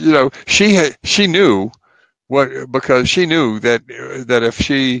knew because she knew that if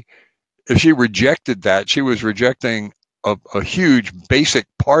she rejected that, she was rejecting a huge basic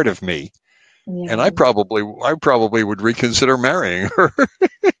part of me. Yeah. And I probably would reconsider marrying her.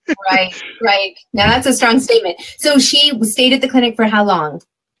 Right. Now that's a strong statement. So she stayed at the clinic for how long?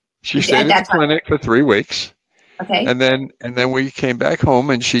 She stayed at the clinic for 3 weeks. Okay. And then we came back home,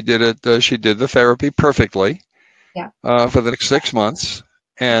 and she did it. She did the therapy perfectly. Yeah. For the next 6 months,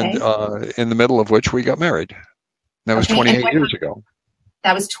 and in the middle of which we got married. That was 28 years ago.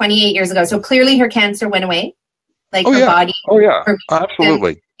 That was 28 years ago. So clearly her cancer went away. Like her body. Oh yeah.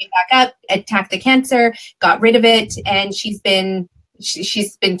 Absolutely. Came back up, attacked the cancer, got rid of it, and she's been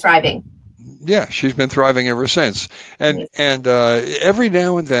thriving. Yeah, she's been thriving ever since. And every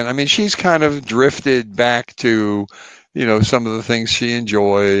now and then, I mean, she's kind of drifted back to, some of the things she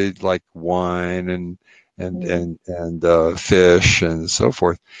enjoyed, like wine and fish and so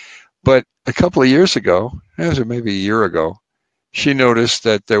forth. But a couple of years ago, maybe a year ago, she noticed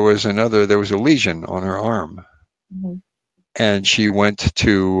that there was a lesion on her arm. Mm-hmm. And she went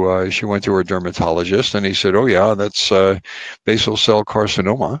to her dermatologist, and he said, "Oh yeah, that's basal cell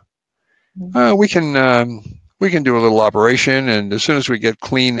carcinoma. We can do a little operation, and as soon as we get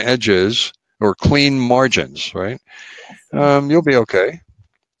clean edges or clean margins, right, you'll be okay."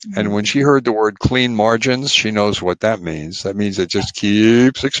 And when she heard the word clean margins, she knows what that means. That means it just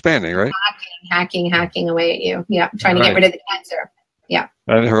keeps expanding, right? Hacking away at you. Yeah, trying to get rid of the cancer. Yeah.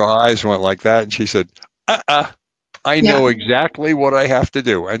 And her eyes went like that, and she said, I know exactly what I have to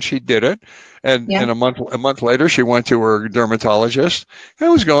do. And she did it. And a month later, she went to her dermatologist. It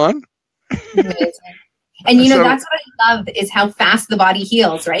was gone. Amazing. And that's what I love is how fast the body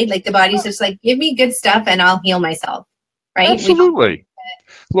heals, right? Like the body's just like, give me good stuff and I'll heal myself, right? Absolutely.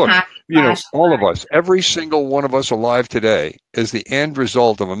 Look, all of us, every single one of us alive today is the end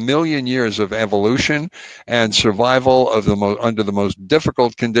result of 1 million years of evolution and survival of under the most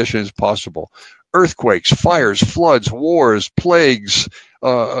difficult conditions possible. Earthquakes, fires, floods, wars, plagues,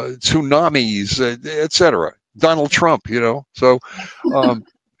 tsunamis, etc. Donald Trump, So,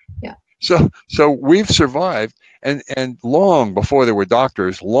 so we've survived, and long before there were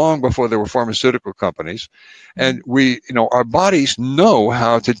doctors, long before there were pharmaceutical companies, and our bodies know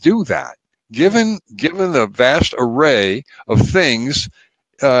how to do that. Given the vast array of things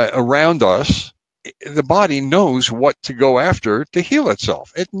around us, the body knows what to go after to heal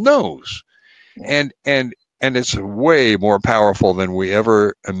itself. It knows. And it's way more powerful than we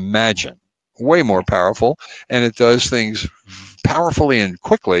ever imagine. Way more powerful, and it does things powerfully and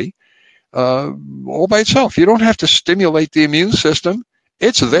quickly, all by itself. You don't have to stimulate the immune system.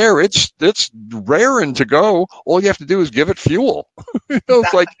 It's there. It's raring to go. All you have to do is give it fuel.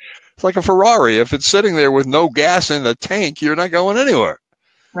 It's like It's like a Ferrari. If it's sitting there with no gas in the tank, you're not going anywhere.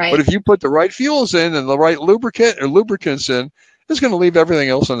 Right. But if you put the right fuels in and the right lubricants in, it's going to leave everything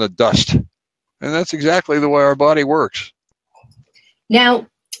else in the dust. And that's exactly the way our body works. Now,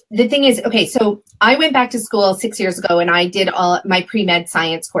 the thing is, okay, so I went back to school 6 years ago and I did all my pre-med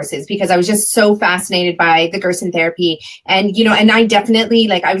science courses because I was just so fascinated by the Gerson therapy. And, and I definitely,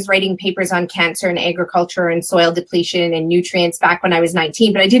 like, I was writing papers on cancer and agriculture and soil depletion and nutrients back when I was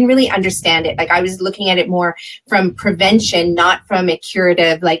 19, but I didn't really understand it. Like, I was looking at it more from prevention, not from a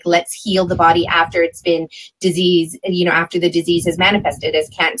curative, like, let's heal the body after it's been disease, after the disease has manifested as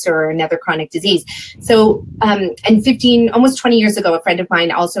cancer or another chronic disease. So, and almost 20 years ago, a friend of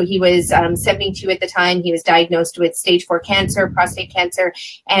mine also, he was 72 at the time. He was diagnosed with stage 4 cancer, prostate cancer.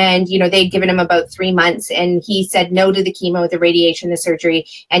 And, they'd given him about 3 months and he said no to the chemo, the radiation, the surgery.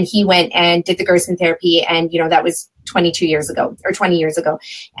 And he went and did the Gerson therapy. And, that was 22 years ago or 20 years ago.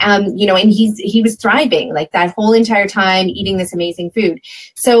 And he was thriving like that whole entire time, eating this amazing food.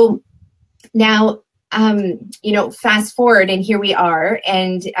 So now, fast forward and here we are.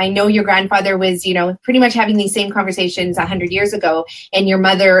 And I know your grandfather was, pretty much having these same conversations 100 years ago, and your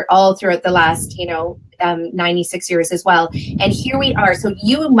mother all throughout the last, 96 years as well. And here we are. So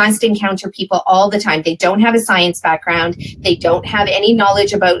you must encounter people all the time. They don't have a science background. They don't have any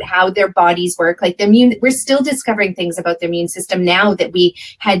knowledge about how their bodies work. Like we're still discovering things about the immune system now that we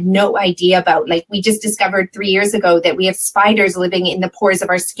had no idea about. Like we just discovered 3 years ago that we have spiders living in the pores of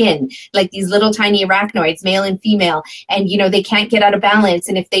our skin, like these little tiny arachnoids, male and female. And, they can't get out of balance.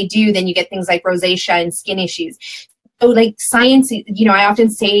 And if they do, then you get things like rosacea and skin issues. So like science, I often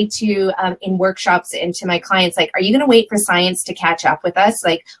say to in workshops and to my clients, like, are you going to wait for science to catch up with us?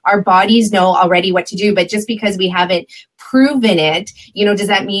 Like our bodies know already what to do, but just because we haven't proven it, does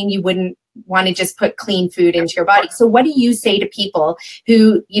that mean you wouldn't want to just put clean food into your body? So what do you say to people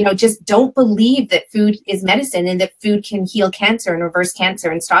who, just don't believe that food is medicine and that food can heal cancer and reverse cancer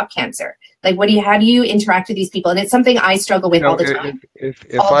and stop cancer? Like, how do you interact with these people? And it's something I struggle with all the time.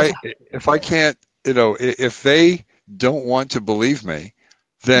 If I can't, if they don't want to believe me,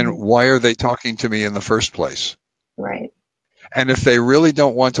 then why are they talking to me in the first place? Right. And if they really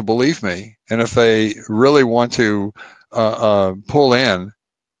don't want to believe me, and if they really want to pull in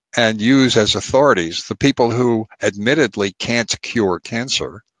and use as authorities the people who admittedly can't cure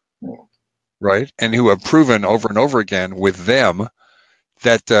cancer, right, and who have proven over and over again with them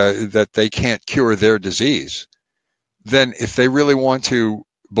that they can't cure their disease, then if they really want to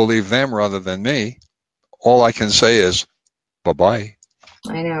believe them rather than me, all I can say is bye-bye.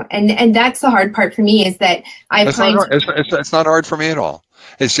 I know. And that's the hard part for me is that it's not hard for me at all.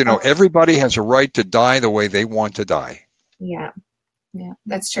 It's, everybody has a right to die the way they want to die. Yeah. Yeah,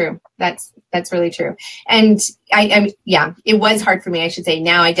 that's true. That's really true. And it was hard for me, I should say.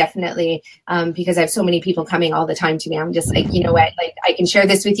 Now I definitely, because I have so many people coming all the time to me, I'm just like, you know what, like I can share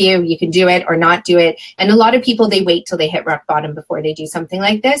this with you. You can do it or not do it. And a lot of people, they wait till they hit rock bottom before they do something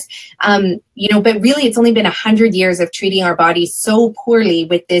like this. But really it's only been 100 years of treating our bodies so poorly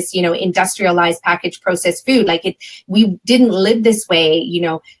with this, industrialized packaged processed food. Like we didn't live this way,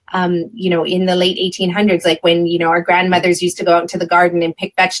 in the late 1800s, like when, our grandmothers used to go out into the garden and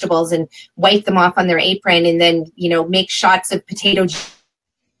pick vegetables and wipe them off on their apron and then, make shots of potato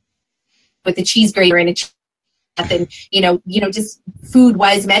with a cheese grater and just food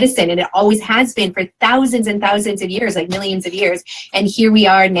was medicine. And it always has been for thousands and thousands of years, like millions of years. And here we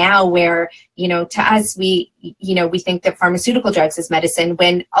are now where, to us, we think that pharmaceutical drugs is medicine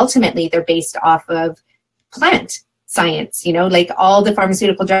when ultimately they're based off of plant science, like all the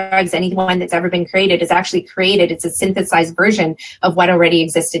pharmaceutical drugs, anyone that's ever been created is actually created. It's a synthesized version of what already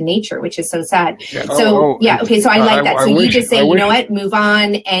exists in nature, which is so sad. Yeah. Okay. So I like that. So you just say, you know what, move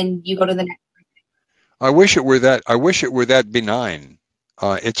on and you go to the next. I wish it were that benign.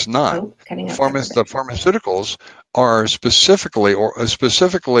 It's not. The pharmaceuticals are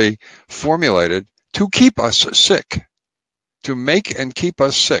specifically formulated to keep us sick, to make and keep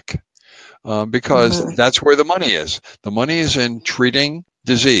us sick. Because that's where the money is. The money is in treating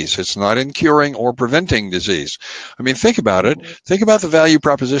disease. It's not in curing or preventing disease. I mean, think about it. Think about the value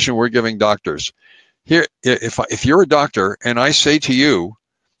proposition we're giving doctors. Here, if you're a doctor and I say to you,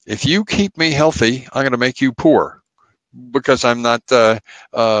 if you keep me healthy, I'm going to make you poor because I'm not sick.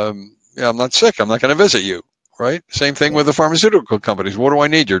 I'm not going to visit you. Right? Same thing with the pharmaceutical companies. What do I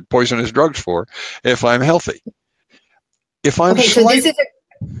need your poisonous drugs for if I'm healthy? If I'm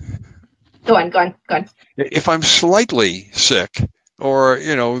Go on. If I'm slightly sick or,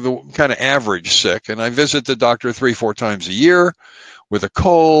 the kind of average sick, and I visit the doctor 3-4 times a year with a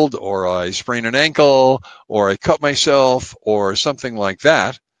cold, or I sprain an ankle, or I cut myself, or something like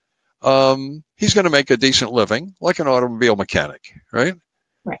that, he's going to make a decent living, like an automobile mechanic, right?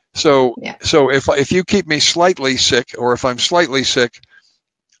 Right. So, Yeah. so if you keep me slightly sick, or if I'm slightly sick,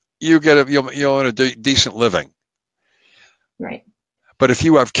 you'll own a decent living. Right. But if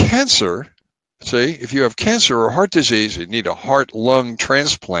you have cancer, if you have cancer or heart disease, you need a heart-lung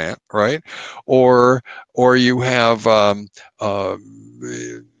transplant, right? Or you have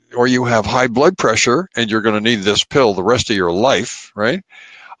or you have high blood pressure, and you're going to need this pill the rest of your life, right?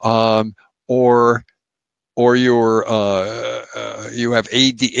 Or you have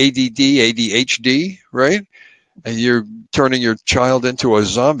ADD, ADHD, right? And you're turning your child into a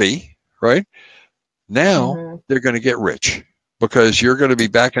zombie, right? Now they're going to get rich, because you're going to be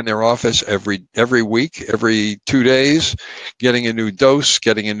back in their office every week, every 2 days, getting a new dose,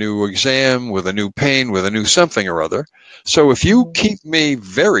 getting a new exam with a new pain, with a new something or other. So if you keep me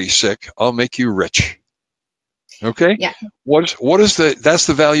very sick, I'll make you rich. Okay? Yeah. That's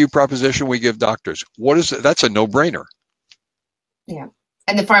the value proposition we give doctors. That's a no-brainer. Yeah.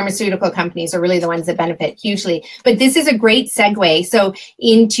 And the pharmaceutical companies are really the ones that benefit hugely. But this is a great segue. So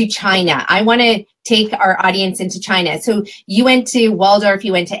into China, I want to take our audience into China. So you went to Waldorf,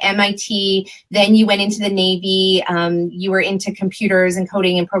 you went to MIT, then you went into the Navy. You were into computers and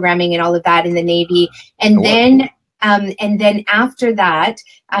coding and programming and all of that in the Navy. And then after that,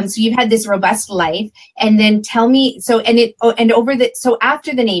 so you've had this robust life. And then tell me, so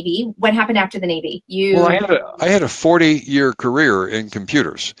after the Navy, what happened after the Navy? I had a 40-year career in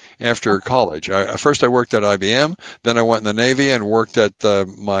computers after college. First I worked at IBM, then I went in the Navy and worked at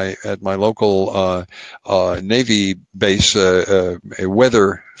my local Navy base, a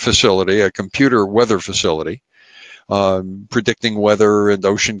weather facility, a computer weather facility, predicting weather and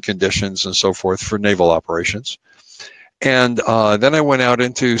ocean conditions and so forth for naval operations. And then I went out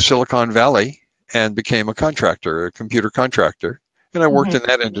into Silicon Valley and became a computer contractor. And I worked in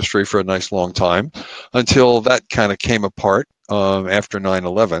that industry for a nice long time, until that kind of came apart after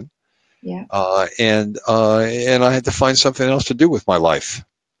 9/11. Yeah. And I had to find something else to do with my life.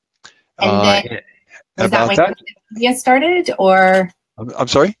 And then, was that when Gerson Media started, or? I'm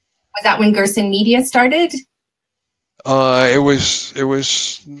sorry? Was that when Gerson Media started? It was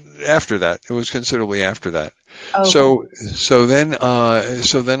after that. It was considerably after that. Okay. So then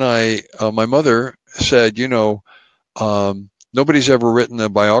my mother said, nobody's ever written a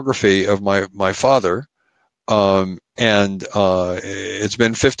biography of my father, and it's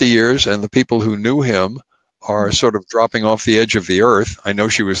been 50 years, and the people who knew him are sort of dropping off the edge of the earth. I know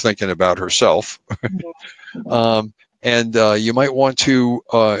she was thinking about herself. And you might want to.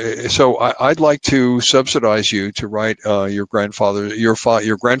 So I'd like to subsidize you to write your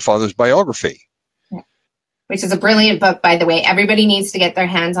grandfather's biography. Which is a brilliant book, by the way. Everybody needs to get their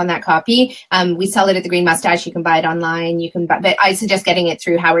hands on that copy. We sell it at the Green Mustache. You can buy it online. But I suggest getting it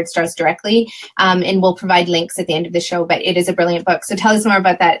through Howard Strauss directly. And we'll provide links at the end of the show. But it is a brilliant book. So tell us more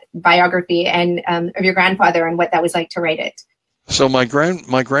about that biography and of your grandfather and what that was like to write it. So my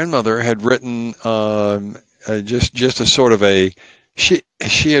grandmother had written just a sort of she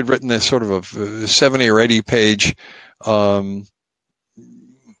had written this sort of a 70 or 80 page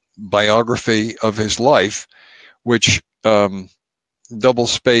biography of his life, which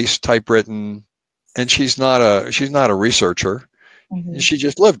double-spaced, typewritten, and she's not a researcher. Mm-hmm. She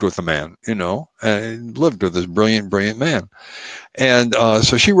just lived with the man, and lived with this brilliant man. And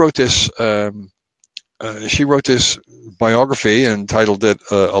so she wrote this biography and titled it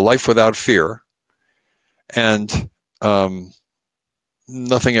 "A Life Without Fear," and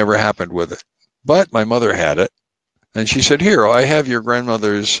nothing ever happened with it. But my mother had it, and she said, "Here, I have your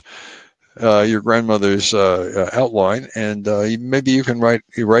grandmother's outline, and maybe you can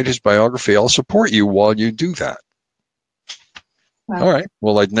write his biography. I'll support you while you do that." Wow. All right.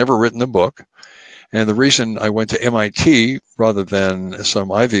 Well, I'd never written a book, and the reason I went to MIT rather than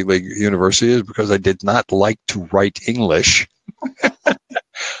some Ivy League university is because I did not like to write English.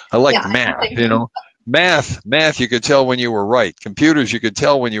 I like math, Math, you could tell when you were right. Computers, you could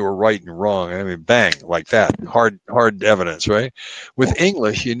tell when you were right and wrong. I mean, bang, like that. Hard evidence, right? With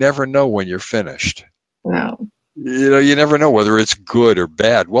English, you never know when you're finished. No. You never know whether it's good or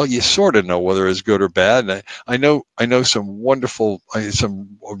bad. Well, you sort of know whether it's good or bad. And I know some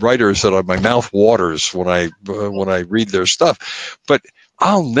writers that my mouth waters when I read their stuff. But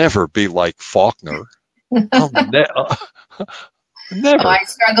I'll never be like Faulkner. Never. Oh, I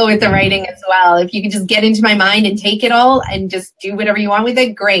struggle with the writing as well. If you can just get into my mind and take it all and just do whatever you want with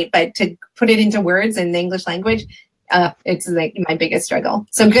it, great. But to put it into words in the English language, it's like my biggest struggle.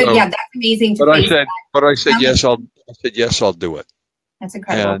 So good, yeah, that's amazing. I said yes, I'll do it. That's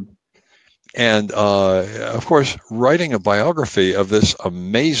incredible. And of course, writing a biography of this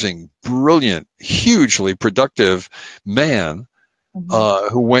amazing, brilliant, hugely productive man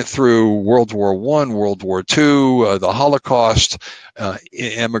who went through World War I, World War II, the Holocaust,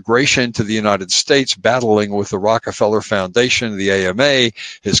 immigration to the United States, battling with the Rockefeller Foundation, the AMA,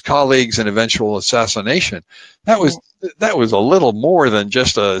 his colleagues, and eventual assassination. That was a little more than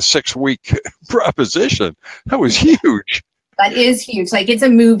just a 6-week proposition. That was huge. That is huge. Like, it's a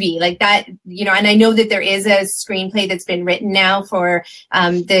movie like that, you know, and I know that there is a screenplay that's been written now for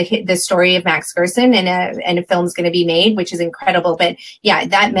the story of Max Gerson, and a film's going to be made, which is incredible. But yeah,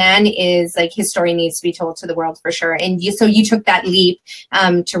 that man is like, his story needs to be told to the world for sure. And so you took that leap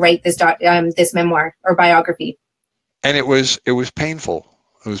to write this memoir or biography. And it was painful.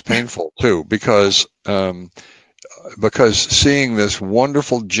 It was painful too, because seeing this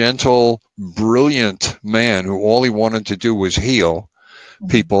wonderful, gentle, brilliant man who all he wanted to do was heal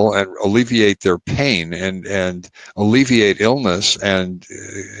people and alleviate their pain and alleviate illness and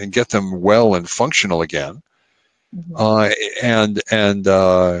get them well and functional again. And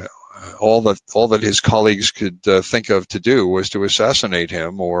all that his colleagues could think of to do was to assassinate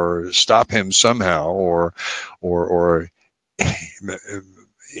him or stop him somehow or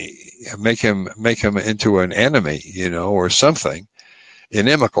make him into an enemy, you know, or something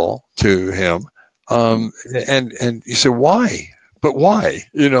inimical to him. And you say, why? But why?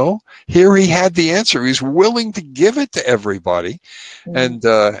 You know, here he had the answer. He's willing to give it to everybody. And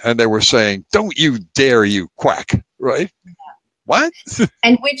they were saying, don't you dare, you quack, right? What?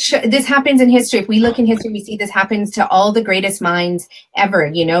 And which this happens in history. If we look in history, we see this happens to all the greatest minds ever,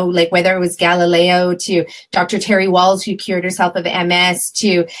 you know, like whether it was Galileo to Dr. Terry Walls, who cured herself of MS,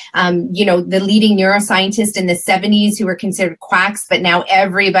 to, you know, the leading neuroscientist in the 70s who were considered quacks, but now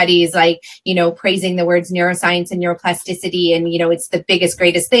everybody's like, you know, praising the words neuroscience and neuroplasticity. And, you know, it's the biggest,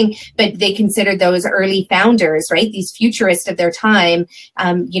 greatest thing, but they considered those early founders, right? These futurists of their time,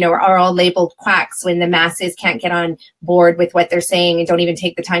 you know, are all labeled quacks when the masses can't get on board with what they're saying and don't even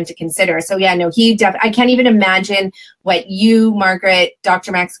take the time to consider. So yeah, no, I can't even imagine what you, Margaret,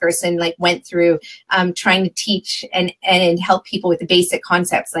 Dr. Max Gerson, like went through trying to teach and help people with the basic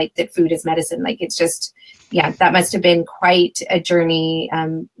concepts like that food is medicine. Like, it's just, yeah, that must have been quite a journey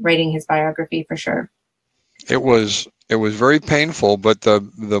writing his biography for sure. It was very painful, but the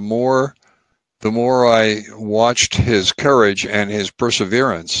more I watched his courage and his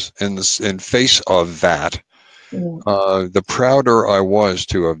perseverance in face of that, the prouder I was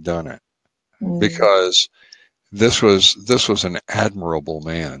to have done it, because this was an admirable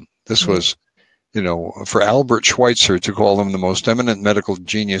man. This was, you know, for Albert Schweitzer to call him the most eminent medical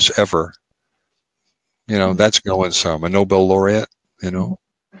genius ever, you know, that's going some, a Nobel laureate, you know.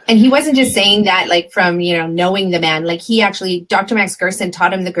 And he wasn't just saying that like from, you know, knowing the man. Like, he actually, Dr. Max Gerson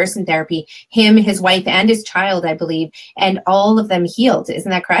taught him the Gerson therapy, him, his wife, and his child, I believe, and all of them healed. Isn't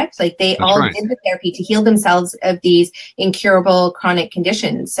that correct? Like, they That's all right. did the therapy to heal themselves of these incurable chronic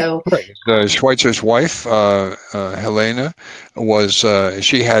conditions. So Schweitzer's wife, Helena, was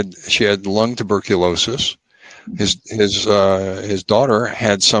she had lung tuberculosis. His daughter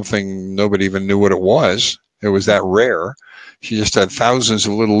had something nobody even knew what it was. It was that rare. She just had thousands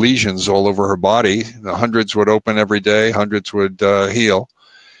of little lesions all over her body. The hundreds would open every day. Hundreds would heal.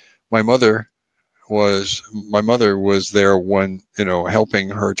 My mother was there when, you know, helping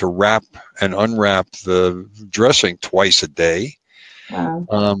her to wrap and unwrap the dressing twice a day. Wow.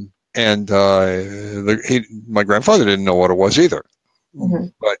 My grandfather didn't know what it was either.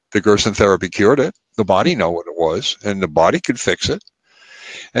 But the Gerson therapy cured it. The body knew what it was, and the body could fix it.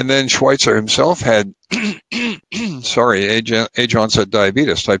 And then Schweitzer himself had, age onset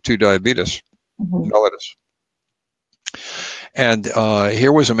diabetes, type 2 diabetes, mellitus. And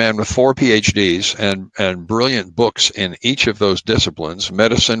here was a man with 4 PhDs and brilliant books in each of those disciplines: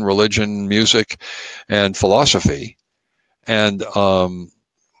 medicine, religion, music, and philosophy. And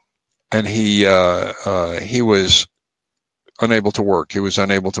he was unable to work. He was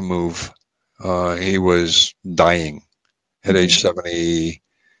unable to move. He was dying at age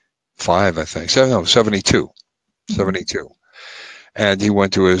 75, I think. 72. 72. And he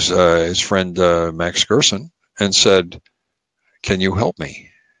went to his friend Max Gerson and said, "Can you help me?"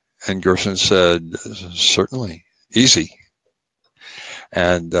 And Gerson said, "Certainly, easy."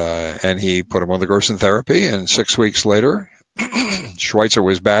 And he put him on the Gerson therapy, and 6 weeks later, Schweitzer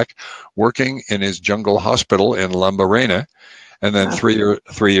was back working in his jungle hospital in Lambarena. And then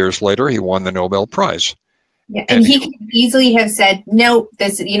 3 years later, he won the Nobel Prize. Yeah, and he could easily have said, no,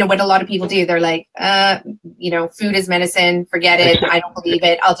 this, you know, what a lot of people do. They're like, you know, food is medicine. Forget it. I don't believe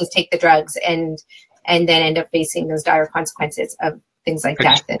it. I'll just take the drugs and then end up facing those dire consequences of things like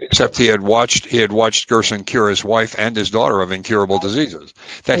death. Except he had watched Gerson cure his wife and his daughter of incurable diseases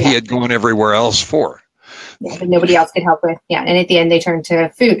that he had gone everywhere else for. Yeah, but nobody else could help with. Yeah, and at the end they turned to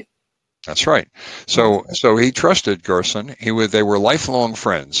food. That's right. So he trusted Gerson. They were lifelong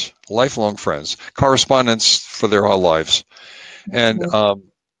friends, correspondents for their whole lives, and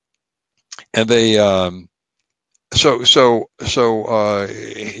they Schweitzer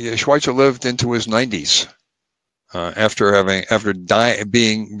lived into his 90s after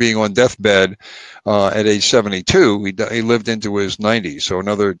being on deathbed at age 72. He lived into his 90s, so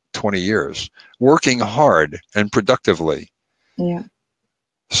another 20 years, working hard and productively. Yeah.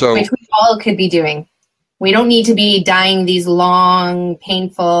 So, which we all could be doing. We don't need to be dying these long,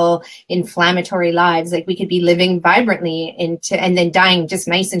 painful, inflammatory lives. Like, we could be living vibrantly and then dying just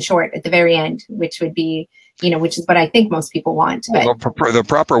nice and short at the very end, which would be, which is what I think most people want. Well, the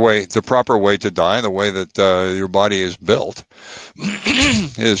proper way to die, the way that your body is built,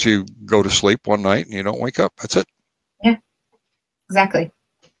 is you go to sleep one night and you don't wake up. That's it. Yeah, exactly.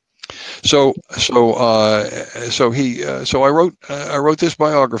 So I wrote this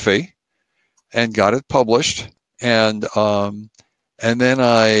biography and got it published, and then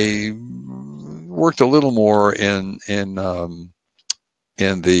I worked a little more in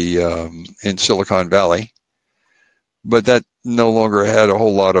Silicon Valley, but that no longer had a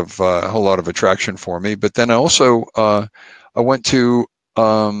whole lot of attraction for me. But then I also I went to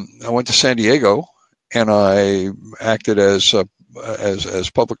San Diego, and I acted as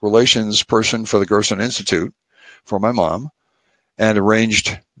public relations person for the Gerson Institute for my mom, and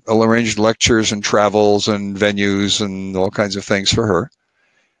arranged lectures and travels and venues and all kinds of things for her,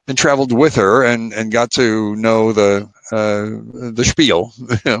 and traveled with her and got to know the spiel,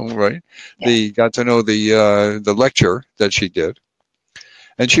 right? Yeah. Got to know the lecture that she did,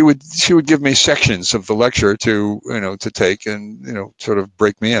 and she would give me sections of the lecture to take and sort of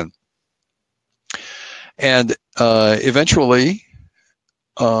break me in. And eventually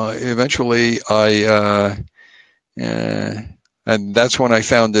I and that's when I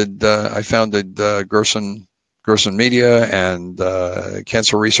founded Gerson Media and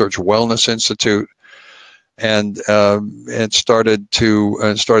Cancer Research Wellness Institute, and started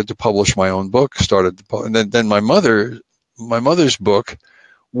to publish my own book. And then my mother's book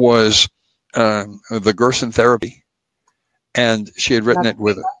was The Gerson Therapy, and she had written it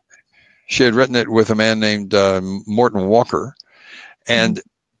with a man named Morton Walker, and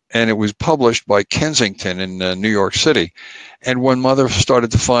it was published by Kensington in New York City. And when Mother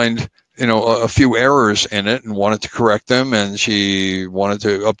started to find a few errors in it and wanted to correct them, and she wanted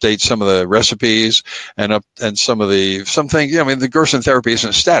to update some of the recipes and some things. I mean, the Gerson therapy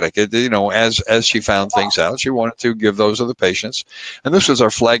isn't static. As she found things out, she wanted to give those to the patients. And this was our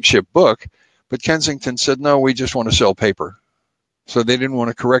flagship book, but Kensington said, no, we just want to sell paper. So they didn't want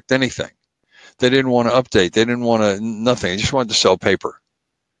to correct anything. They didn't want to update. They didn't want to nothing. They just wanted to sell paper.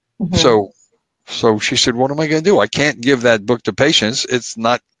 Mm-hmm. So she said, what am I going to do? I can't give that book to patients. It's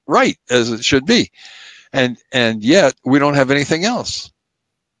not right as it should be. And yet we don't have anything else.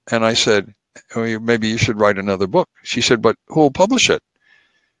 And I said, well, maybe you should write another book. She said, but who will publish it?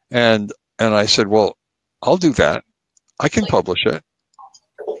 And I said, well, I'll do that. I can publish it.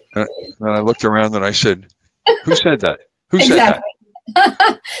 And I looked around and I said, who said that? Who said that?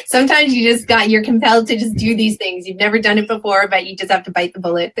 Sometimes you're compelled to just do these things. You've never done it before, but you just have to bite the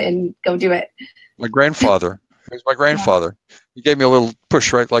bullet and go do it. My grandfather. It was my grandfather. He gave me a little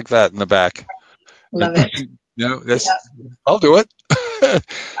push right like that in the back. Love it. I'll do it.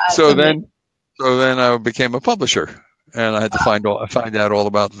 So then I became a publisher, and I had to find out all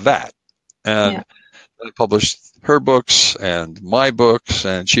about that. And I published her books and my books,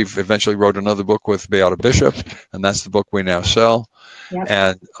 and she eventually wrote another book with Beata Bishop, and that's the book we now sell. Yep.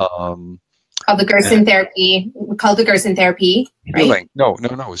 And called the Gerson Therapy. Called the Gerson Therapy. Right? Healing. No.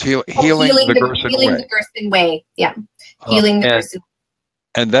 It's healing the Gerson way. The Gerson way. Yeah. Healing the Gerson.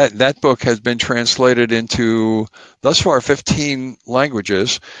 And that book has been translated into thus far 15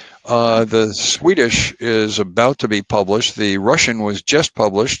 languages. The Swedish is about to be published. The Russian was just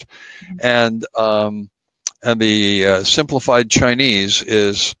published, and the simplified Chinese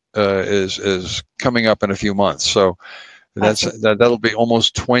is coming up in a few months. So that'll be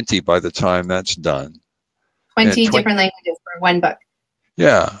almost 20 by the time that's done. 20 different languages for one book.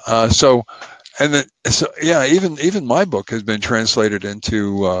 Yeah. Even my book has been translated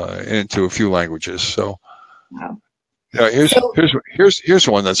into a few languages. So, wow. Here's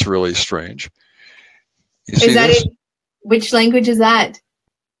one that's really strange. You see this? Which language is that?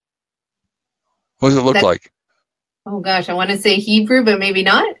 What does it look like? Oh gosh, I want to say Hebrew, but maybe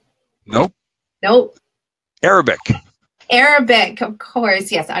not. Nope. Nope. Arabic. Arabic, of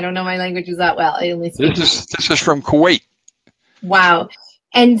course. Yes, I don't know my languages that well. I only speak. This is from Kuwait. Wow.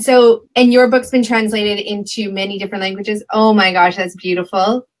 And your book's been translated into many different languages. Oh my gosh, that's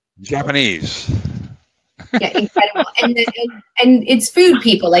beautiful. Japanese. Yeah, incredible. And it's food,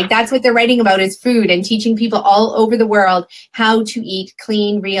 people. Like, that's what they're writing about, is food, and teaching people all over the world how to eat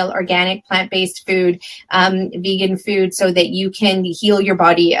clean, real, organic, plant-based food, vegan food, so that you can heal your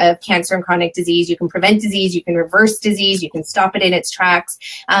body of cancer and chronic disease. You can prevent disease, you can reverse disease, you can stop it in its tracks,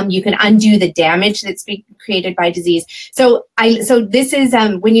 you can undo the damage that's being created by disease. So this is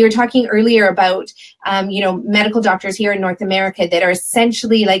when you were talking earlier about medical doctors here in North America that are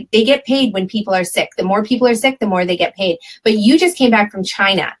essentially, like, they get paid when people are sick. The more people are sick, the more they get paid. But you just came back from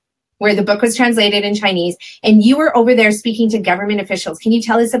China, where the book was translated in Chinese, and you were over there speaking to government officials. Can you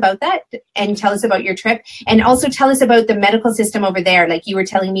tell us about that, and tell us about your trip, and also tell us about the medical system over there? Like you were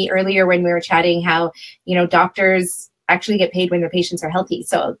telling me earlier when we were chatting, how doctors actually get paid when their patients are healthy.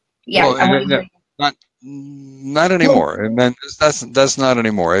 So yeah, well, not anymore, and then that's not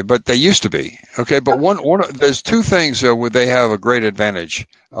anymore. But they used to be. Okay, but there's two things where they have a great advantage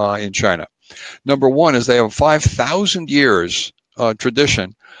in China. Number one is they have 5,000 years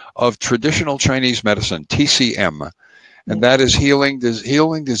tradition of traditional Chinese medicine, TCM, and that is healing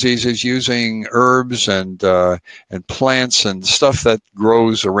diseases using herbs and plants and stuff that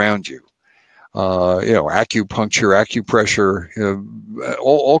grows around you. Acupuncture, acupressure,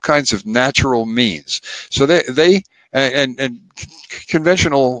 all kinds of natural means. So they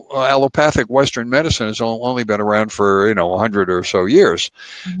conventional allopathic Western medicine has only been around for 100 or so years.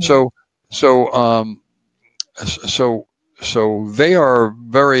 Mm-hmm. So they are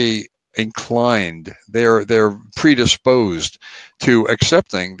very inclined. They're predisposed to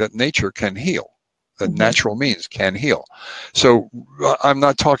accepting that nature can heal. That mm-hmm. natural means can heal. So I'm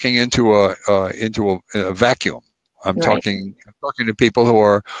not talking into a vacuum. I'm right. talking to people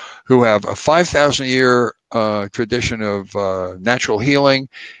who have a 5,000 year tradition of natural healing,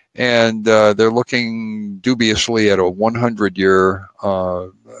 and they're looking dubiously at a 100 year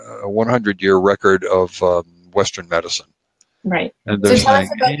record of Western medicine. Right. So tell us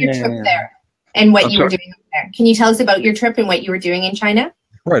about your trip there and what you were doing there. Can you tell us about your trip and what you were doing in China?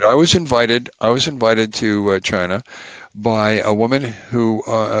 Right. I was invited to China by a woman who,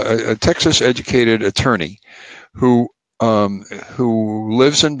 a Texas-educated attorney, who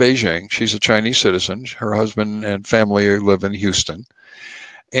lives in Beijing. She's a Chinese citizen. Her husband and family live in Houston,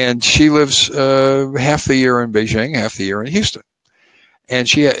 and she lives half the year in Beijing, half the year in Houston. And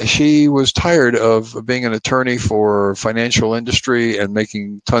she was tired of being an attorney for financial industry and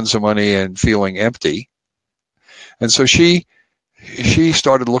making tons of money and feeling empty, and so she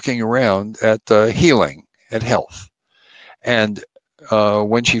started looking around at healing, at health, and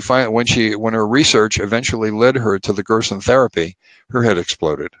when her research eventually led her to the Gerson therapy, her head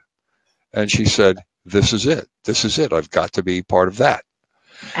exploded, and she said, "This is it. I've got to be part of that."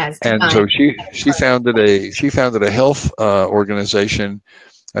 And so she founded a health organization,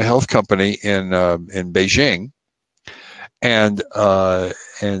 a health company in Beijing, and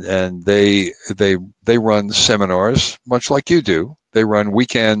they run seminars much like you do. They run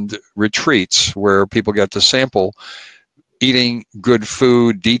weekend retreats where people get to sample eating good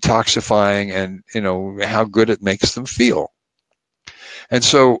food, detoxifying, and how good it makes them feel. And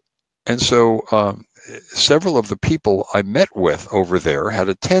so several of the people I met with over there had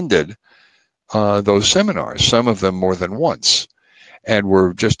attended those seminars, some of them more than once, and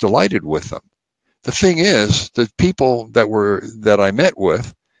were just delighted with them. The thing is, the people that I met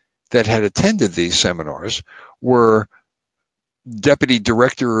with that had attended these seminars were deputy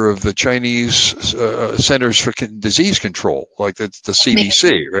director of the Chinese Centers for Disease Control, like the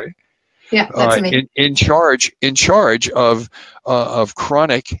CDC, right? Yeah, that's amazing. In charge of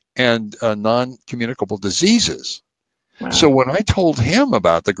chronic and non-communicable diseases. Wow. So when I told him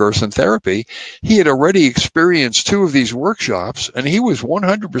about the Gerson therapy, he had already experienced 2 of these workshops, and he was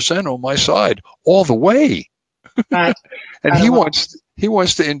 100% on my side all the way. Right. And he wants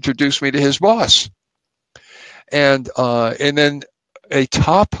to introduce me to his boss, and then a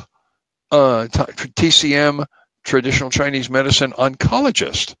top TCM, traditional Chinese medicine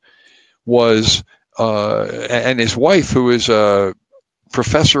oncologist was, and his wife, who is a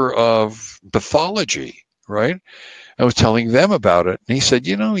professor of pathology, right? I was telling them about it, and he said,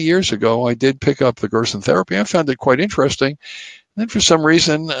 years ago I did pick up the Gerson therapy. I found it quite interesting. And then for some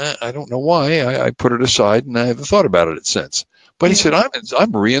reason, I don't know why, I put it aside, and I haven't thought about it since. But he said,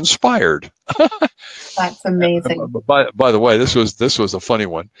 I'm re-inspired. That's amazing. By the way, this was a funny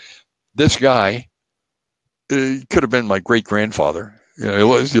one. This guy could have been my great grandfather. He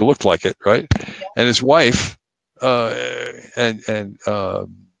looked like it, right? Yeah. And his wife the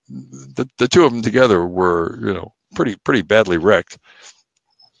two of them together were, pretty badly wrecked.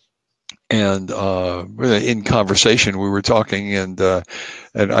 And in conversation, we were talking, and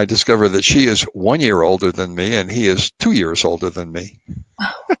I discovered that she is 1 year older than me, and he is 2 years older than me.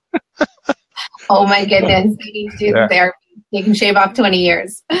 Oh my goodness! They need to do the therapy. You can shave off 20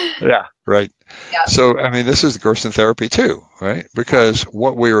 years. Yeah, right. Yeah. So, I mean, this is Gerson therapy too, right? Because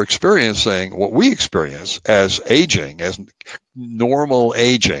what we experience as aging, as normal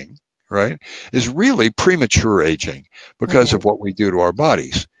aging, right, is really premature aging because of what we do to our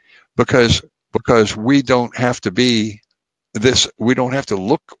bodies. Because we don't have to be this, we don't have to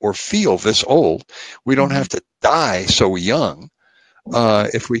look or feel this old. We don't have to die so young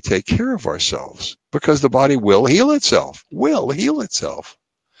if we take care of ourselves, because the body will heal itself.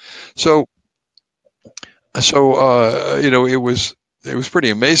 So it was pretty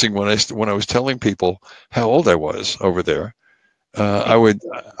amazing when I was telling people how old I was over there. I would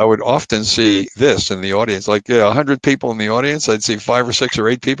often see this in the audience, like 100 people in the audience. I'd see 5 or 6 or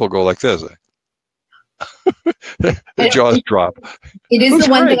 8 people go like this. Their jaws drop. It is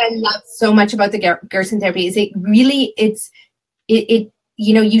the one thing I love so much about the Gerson therapy is it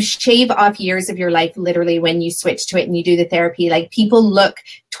you shave off years of your life literally when you switch to it and you do the therapy. Like, people look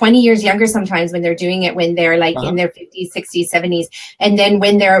 20 years younger sometimes when they're doing it, when they're like in their 50s, 60s, 70s. And then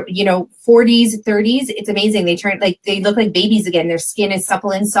when they're, 40s, 30s, it's amazing. They look like babies again. Their skin is supple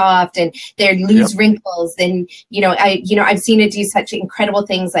and soft, and they lose wrinkles. And, I've seen it do such incredible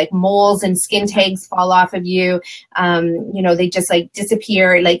things, like moles and skin tags fall off of you. They just like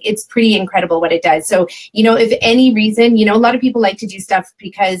disappear. Like, it's pretty incredible what it does. So, if any reason, a lot of people like to do stuff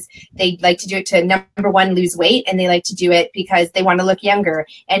because they like to do it to, number one, lose weight, and they like to do it because they want to look younger.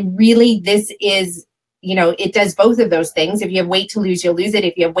 And really, this is, it does both of those things. If you have weight to lose, you'll lose it.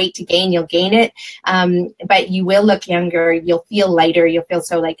 If you have weight to gain, you'll gain it. But you will look younger. You'll feel lighter. You'll feel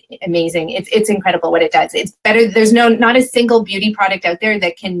so amazing. It's incredible what it does. It's better. There's not a single beauty product out there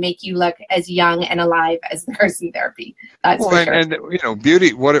that can make you look as young and alive as the Gerson therapy. That's for sure. And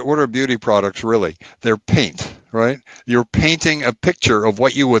beauty. What are beauty products really? They're paint, right? You're painting a picture of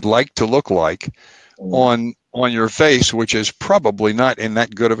what you would like to look like on your face, which is probably not in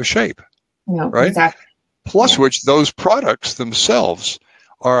that good of a shape. No, right? Exactly. Plus which those products themselves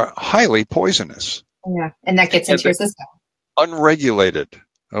are highly poisonous. Yeah, and that gets into your system. Unregulated,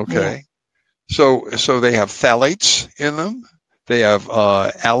 okay? Yeah. So they have phthalates in them. They have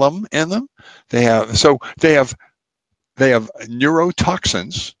alum in them. They have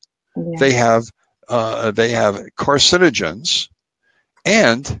neurotoxins. Yeah. They have carcinogens,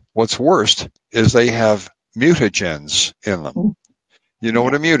 and what's worst is they have mutagens in them. Mm-hmm. You know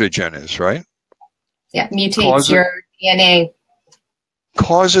what a mutagen is, right? Yeah, mutates your DNA.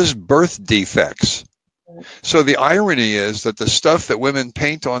 Causes birth defects. So the irony is that the stuff that women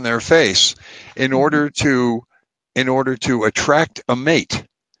paint on their face in order to attract a mate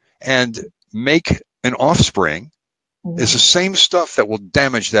and make an offspring is the same stuff that will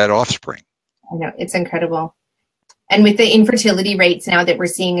damage that offspring. I know, it's incredible. And with the infertility rates now that we're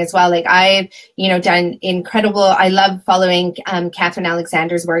seeing as well, like I've, done incredible. I love following Catherine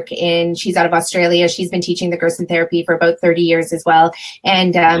Alexander's work she's out of Australia. She's been teaching the Gerson therapy for about 30 years as well.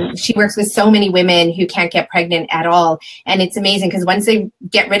 And she works with so many women who can't get pregnant at all. And it's amazing because once they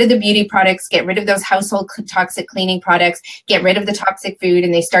get rid of the beauty products, get rid of those household toxic cleaning products, get rid of the toxic food,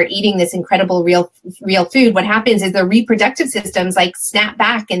 and they start eating this incredible real food, what happens is their reproductive systems like snap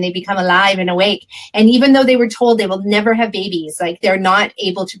back and they become alive and awake. And even though they were told they will never have babies, like they're not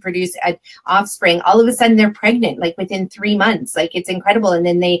able to produce an offspring, all of a sudden they're pregnant like within 3 months. Like, it's incredible. And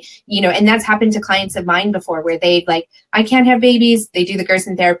then they, and that's happened to clients of mine before where they like, I can't have babies. They do the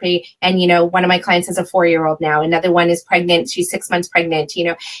Gerson therapy. And, one of my clients has a 4-year-old now. Another one is pregnant. She's 6 months pregnant,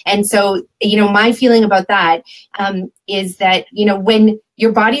 And so, my feeling about that is that, when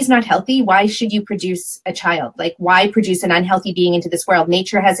your body's not healthy, why should you produce a child? Like, why produce an unhealthy being into this world?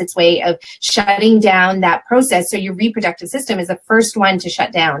 Nature has its way of shutting down that process. So your reproductive system is the first one to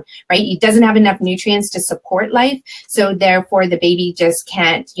shut down, right? It doesn't have enough nutrients to support life. So therefore the baby just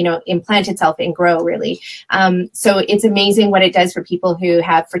can't, implant itself and grow really. So it's amazing what it does for people who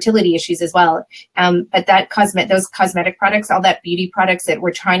have fertility issues as well. But those cosmetic products, all that beauty products that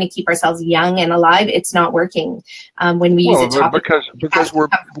we're trying to keep ourselves young and alive, it's not working when we use it topically. Because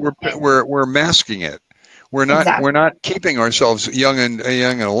we're masking it. We're not keeping ourselves young and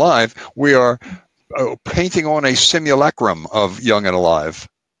alive. We are painting on a simulacrum of young and alive.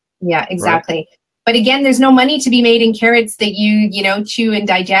 Yeah, exactly. Right? But again, there's no money to be made in carrots that you know, chew and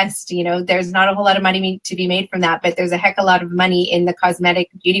digest. You know, there's not a whole lot of money to be made from that, but there's a heck of a lot of money in the cosmetic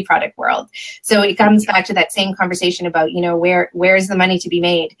beauty product world. So it comes back to that same conversation about, you know, where is the money to be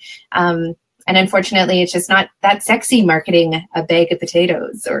made? And unfortunately, it's just not that sexy marketing a bag of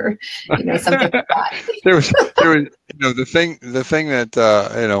potatoes or, you know, something like that. there was, you know, the thing that,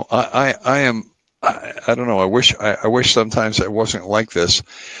 you know, I don't know. I wish sometimes it wasn't like this.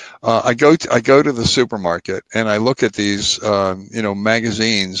 I go to the supermarket and I look at these, you know,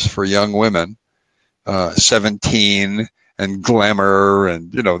 magazines for young women, 17 and Glamour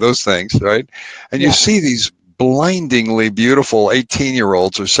and, you know, those things, right? And you see these blindingly beautiful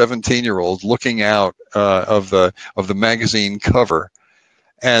 18-year-olds or 17-year-olds looking out of the magazine cover,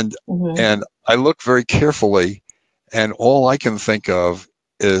 and and I look very carefully, and all I can think of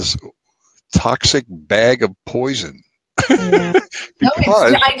is toxic bag of poison. Yeah.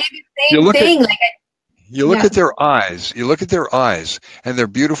 Because I did the same thing. You look at their eyes. You look at their eyes, and their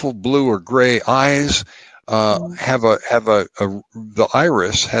beautiful blue or gray eyes have the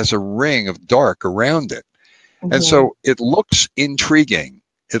iris has a ring of dark around it, and so it looks intriguing.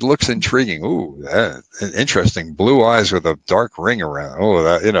 It looks intriguing. Ooh, interesting. Blue eyes with a dark ring around. Oh,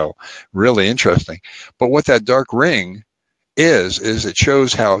 that, you know, really interesting. But what that dark ring is it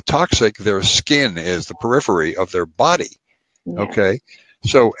shows how toxic their skin is, the periphery of their body. Yeah. Okay.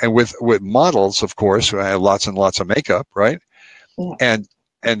 So, and with models, of course, who have lots and lots of makeup, right? Yeah.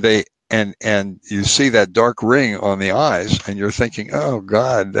 And you see that dark ring on the eyes, and you're thinking, oh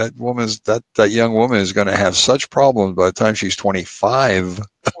God, that young woman is going to have such problems by the time she's 25.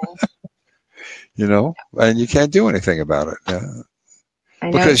 Yeah. You know, and you can't do anything about it. Yeah.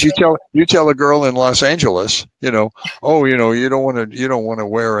 Because you tell a girl in Los Angeles, you know, oh, you know, you don't want to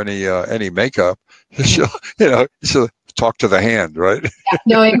wear any makeup. She'll talk to the hand, right?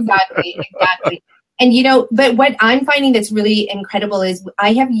 No, exactly. And, you know, but what I'm finding that's really incredible is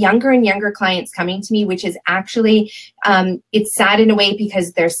I have younger and younger clients coming to me, which is actually, it's sad in a way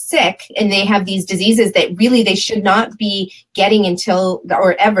because they're sick and they have these diseases that really they should not be getting until,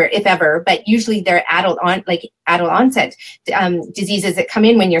 or ever, if ever, but usually they're adult onset diseases that come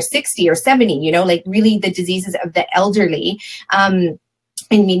in when you're 60 or 70, you know, like really the diseases of the elderly. I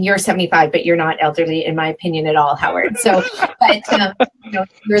mean, you're 75, but you're not elderly, in my opinion, at all, Howard. So, but you know,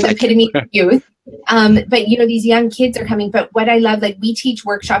 you're the epitome of youth. But you know, these young kids are coming. But what I love, like we teach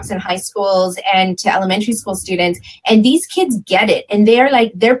workshops in high schools and to elementary school students, and these kids get it, and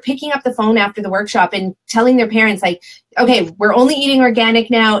they're picking up the phone after the workshop and telling their parents, like, okay, we're only eating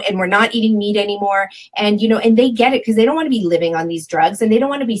organic now and we're not eating meat anymore. And, you know, and they get it because they don't want to be living on these drugs and they don't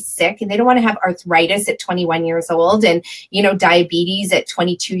want to be sick and they don't want to have arthritis at 21 years old and, you know, diabetes at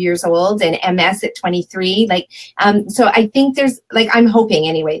 22 years old and MS at 23. So I think I'm hoping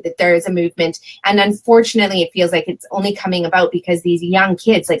anyway that there is a movement. And unfortunately, it feels like it's only coming about because these young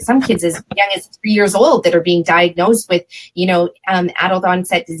kids, like some kids as young as 3 years old that are being diagnosed with, you know, adult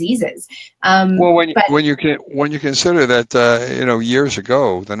onset diseases. Well, when you consider that, you know, years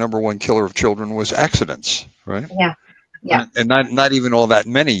ago, the number one killer of children was accidents, right? Yeah. Yeah. And not even all that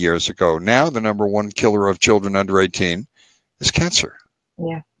many years ago. Now, the number one killer of children under 18 is cancer.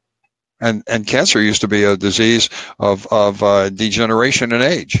 Yeah. And cancer used to be a disease of degeneration and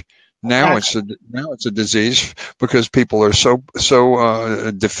age. Now it's a disease because people are so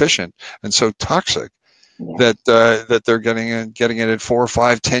deficient and so toxic that they're getting it at 4 or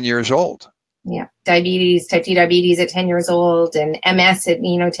 5, 10 years old. Yeah, diabetes, type 2 diabetes at 10 years old, and MS at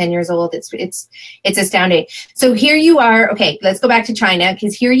 10 years old. It's astounding. So here you are. Okay, let's go back to China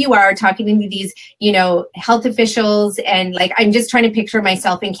because here you are talking to these health officials, and like I'm just trying to picture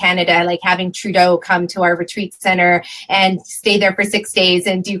myself in Canada, like having Trudeau come to our retreat center and stay there for 6 days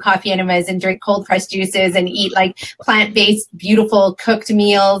and do coffee enemas and drink cold pressed juices and eat like plant-based, beautiful cooked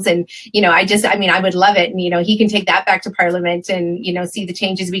meals. And I would love it. And he can take that back to Parliament and see the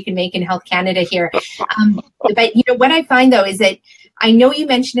changes we can make in Health Canada here. But what I find though is that I know you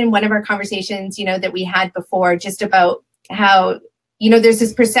mentioned in one of our conversations, that we had before, just about how, there's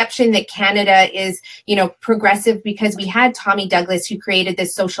this perception that Canada is, progressive because we had Tommy Douglas who created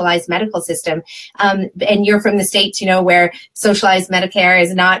this socialized medical system. And you're from the States, where socialized Medicare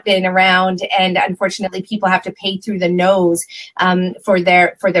has not been around. And unfortunately, people have to pay through the nose for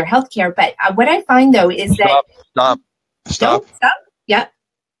their healthcare. But what I find though is Stop. Yeah.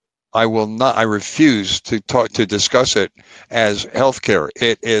 I will not. I refuse to discuss it as healthcare.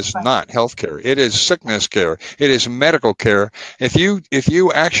 It is not healthcare. It is sickness care. It is medical care. If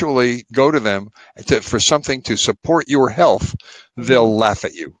you actually go to them for something to support your health, they'll laugh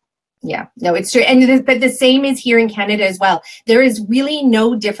at you. Yeah, no, it's true. But the same is here in Canada as well. There is really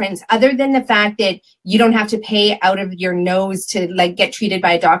no difference other than the fact that you don't have to pay out of your nose to like get treated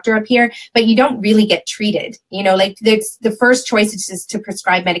by a doctor up here, but you don't really get treated. Like the first choice is just to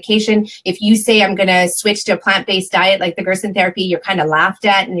prescribe medication. If you say I'm going to switch to a plant-based diet, like the Gerson therapy, you're kind of laughed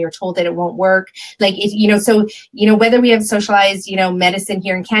at and you're told that it won't work. Like, so, whether we have socialized, medicine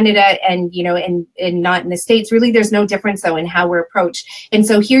here in Canada and, and not in the States, really, there's no difference though in how we're approached. And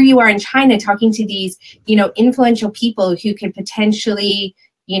so here you are in China talking to these, influential people who could potentially,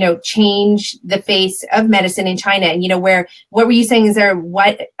 change the face of medicine in China. And, what were you saying? Is there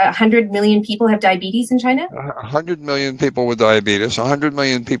 100 million people have diabetes in China? 100 million people with diabetes, 100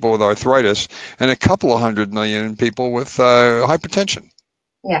 million people with arthritis, and a couple of 100 million people with hypertension.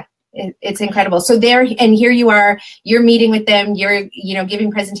 Yeah. It's incredible. So here you are, you're meeting with them, you're,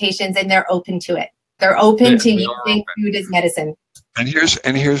 giving presentations, and they're open to it. They're open to using food as medicine. And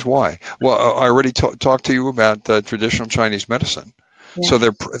here's why. Well, I already talked to you about traditional Chinese medicine. Yeah. So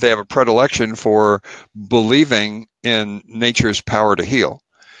they have a predilection for believing in nature's power to heal.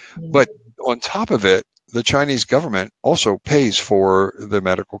 Mm. But on top of it, the Chinese government also pays for the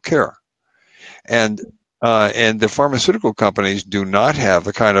medical care. And the pharmaceutical companies do not have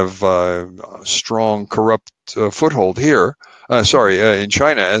the kind of strong, corrupt foothold here, in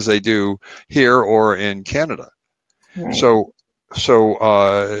China as they do here or in Canada. Right. So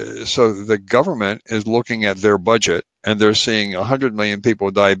the government is looking at their budget and they're seeing 100 million people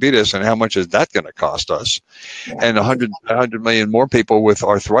with diabetes and how much is that going to cost us? Yeah. And 100 million more people with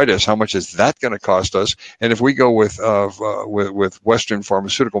arthritis, how much is that going to cost us? And if we go with Western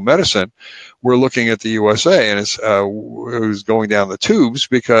pharmaceutical medicine, we're looking at the USA and it's going down the tubes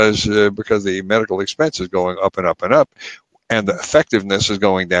because the medical expense is going up and up and up, and the effectiveness is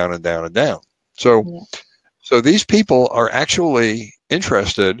going down and down and down. So these people are actually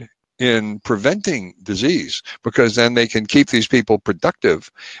interested in preventing disease because then they can keep these people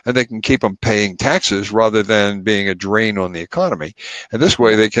productive and they can keep them paying taxes rather than being a drain on the economy. And this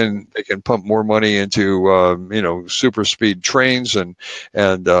way they can pump more money into super speed trains and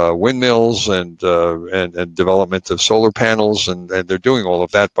windmills and development of solar panels and they're doing all of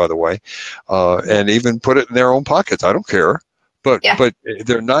that, by the way, and even put it in their own pockets. I don't care. But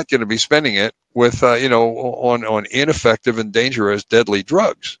they're not going to be spending it with on ineffective and dangerous, deadly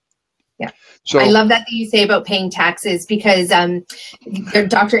drugs. Yeah. So I love that you say about paying taxes because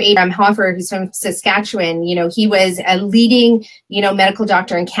Dr. Abraham Hoffer, who's from Saskatchewan, he was a leading, medical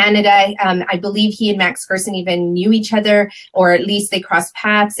doctor in Canada. I believe he and Max Gerson even knew each other, or at least they crossed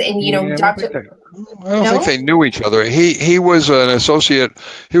paths. And I don't think they knew each other. He was an associate.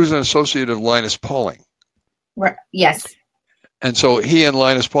 He was an associate of Linus Pauling. Right. Yes. And so he and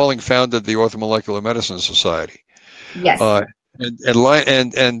Linus Pauling founded the Orthomolecular Medicine Society. Yes.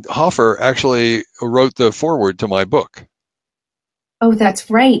 And Hoffer actually wrote the foreword to my book. Oh, that's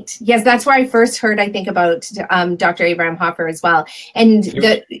right. Yes, that's where I first heard, I think, about Dr. Abraham Hoffer as well. And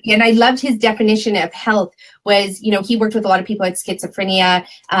I loved his definition of health was, he worked with a lot of people with schizophrenia,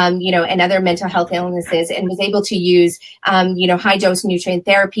 and other mental health illnesses and was able to use, high dose nutrient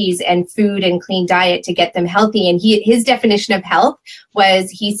therapies and food and clean diet to get them healthy. And his definition of health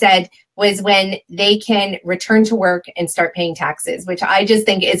was when they can return to work and start paying taxes, which I just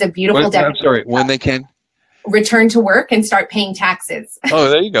think is a beautiful definition. I'm sorry, when they can return to work and start paying taxes. Oh,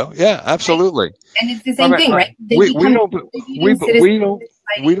 there you go. Yeah, absolutely. And it's the same thing, right? We don't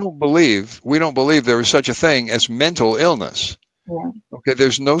believe there is such a thing as mental illness. Yeah. Okay,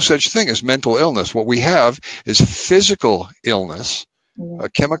 there's no such thing as mental illness. What we have is physical illness, a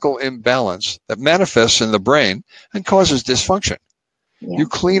chemical imbalance that manifests in the brain and causes dysfunction. Yeah. You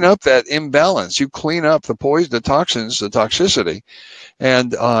clean up that imbalance. You clean up the poison, the toxins, the toxicity,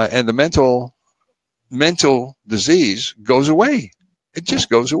 and the mental disease goes away. It just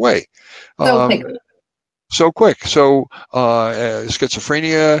goes away. So quick. So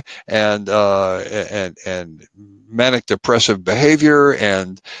schizophrenia and manic depressive behavior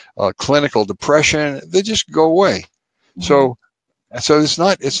and clinical depression, they just go away. Mm-hmm. So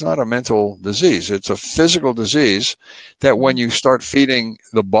it's not a mental disease. It's a physical disease that when you start feeding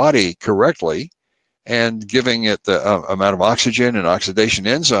the body correctly and giving it the amount of oxygen and oxidation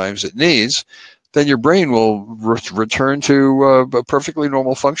enzymes it needs, then your brain will return to perfectly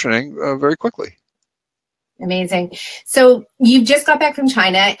normal functioning very quickly. Amazing. So you just got back from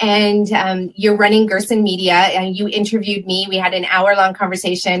China, and you're running Gerson Media, and you interviewed me. We had an hour-long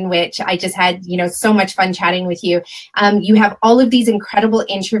conversation, which I just had, so much fun chatting with you. You have all of these incredible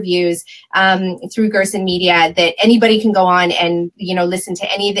interviews through Gerson Media that anybody can go on and, listen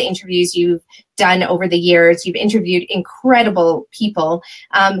to any of the interviews you've done over the years. You've interviewed incredible people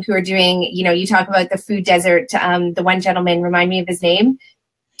who are doing, you talk about the food desert. The one gentleman, remind me of his name,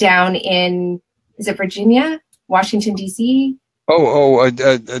 down in... Is it Virginia, Washington, D.C.?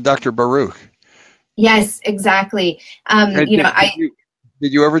 Dr. Baruch. Yes, exactly. Did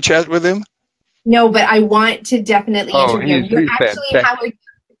you ever chat with him? No, but I want to definitely interview him. You're actually, Howard,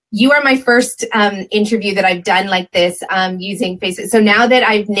 you are my first interview that I've done like this using Facebook. So now that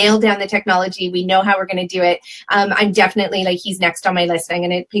I've nailed down the technology, we know how we're going to do it. I'm definitely he's next on my list. I'm going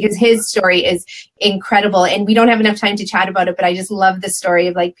to, because his story is incredible, and we don't have enough time to chat about it, but I just love the story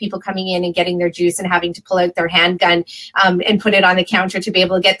of people coming in and getting their juice and having to pull out their handgun and put it on the counter to be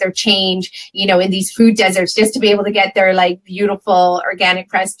able to get their change, in these food deserts, just to be able to get their beautiful organic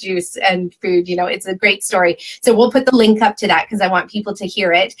pressed juice and food. It's a great story. So we'll put the link up to that because I want people to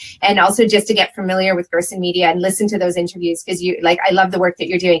hear it, and also just to get familiar with Gerson Media and listen to those interviews, because I love the work that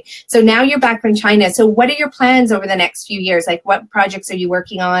you're doing. So now you're back from China. So what are your plans over the next few years? What projects are you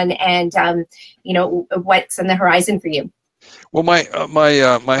working on, and what's on the horizon for you? Well,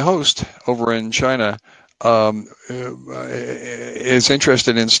 my host over in China is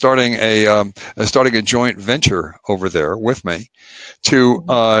interested in starting a joint venture over there with me to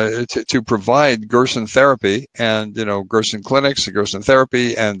provide Gerson therapy and Gerson clinics, the Gerson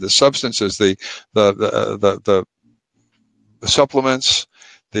therapy, and the substances, the supplements,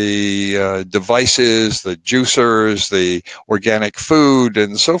 the devices, the juicers, the organic food,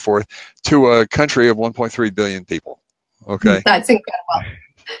 and so forth, to a country of 1.3 billion people. Okay, that's incredible.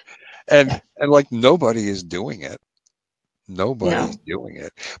 And nobody is doing it. Nobody's doing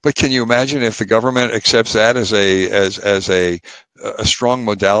it. But can you imagine if the government accepts that as a strong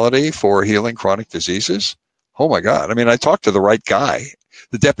modality for healing chronic diseases? Oh my God! I mean, I talked to the right guy,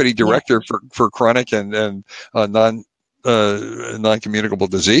 the deputy director for chronic and non-communicable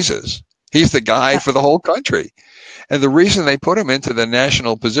diseases. He's the guy for the whole country. And the reason they put him into the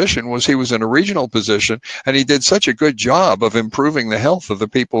national position was he was in a regional position, and he did such a good job of improving the health of the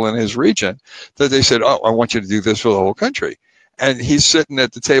people in his region that they said, I want you to do this for the whole country. And he's sitting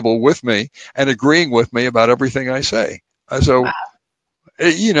at the table with me and agreeing with me about everything I say. So, wow.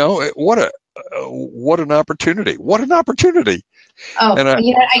 What an opportunity. What an opportunity. Oh, I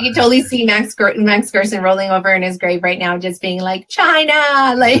can totally see Max Gerson rolling over in his grave right now, just being like, China,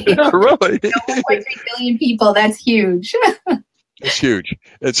 really, 1.3 billion people. That's huge. It's huge.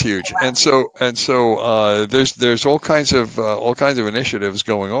 It's huge. Wow. And so there's all kinds of initiatives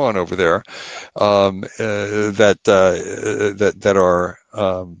going on over there that are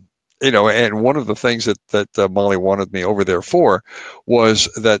and one of the things that Molly wanted me over there for was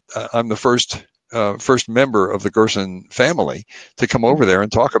that I'm the first member of the Gerson family to come over there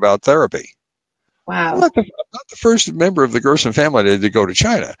and talk about therapy. Wow. I'm not the first member of the Gerson family to go to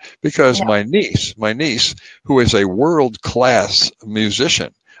China, because my niece, who is a world-class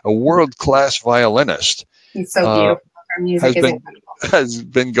musician, a world-class violinist. He's so beautiful. Her music is incredible. Has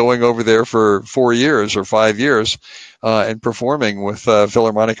been going over there for 4 years or 5 years and performing with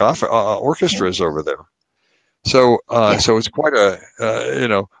philharmonic orchestras over there. So so it's quite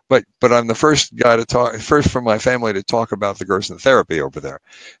but I'm the first guy from my family to talk about the Gerson therapy over there.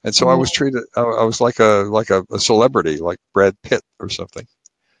 And so I was treated, I was like a celebrity, like Brad Pitt or something.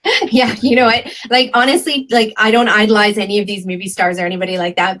 Yeah, you know what? Honestly, I don't idolize any of these movie stars or anybody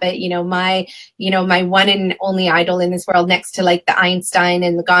like that. But my one and only idol in this world, next to the Einstein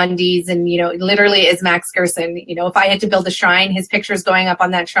and the Gandhis, and literally is Max Gerson. If I had to build a shrine, his picture's going up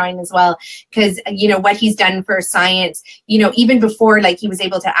on that shrine as well, because what he's done for science. Even before he was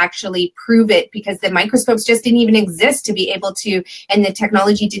able to actually prove it, because the microscopes just didn't even exist to be able to, and the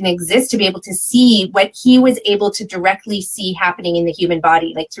technology didn't exist to be able to see what he was able to directly see happening in the human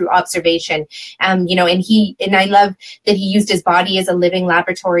body, through observation. And I love that he used his body as a living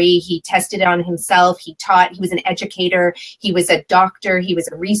laboratory. He tested it on himself. He taught. He was an educator. He was a doctor. He was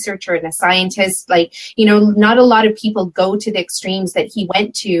a researcher and a scientist. Not a lot of people go to the extremes that he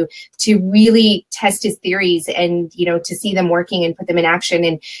went to really test his theories and, to see them working and put them in action.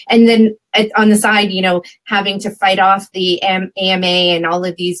 And then on the side, having to fight off the AMA and all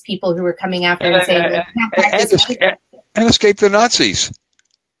of these people who were coming after and saying, and escape the Nazis.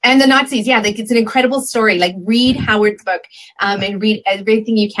 And the Nazis, yeah, like it's an incredible story. Like read Howard's book and read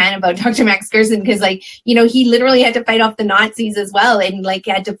everything you can about Dr. Max Gerson, because like, you know, he literally had to fight off the Nazis as well, and like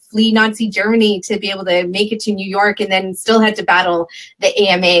had to flee Nazi Germany to be able to make it to New York, and then still had to battle the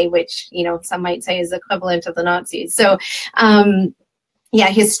AMA, which, you know, some might say is equivalent of the Nazis. So yeah,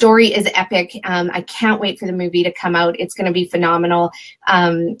 his story is epic. I can't wait for the movie to come out. It's going to be phenomenal.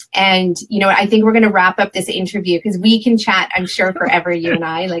 And, you know, I think we're going to wrap up this interview because we can chat, I'm sure, forever, you and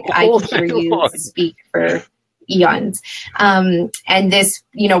I. Like, I can hear you speak for eons. And this,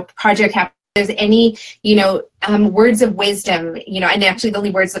 you know, project happens. If there's any, you know, words of wisdom, you know, and actually the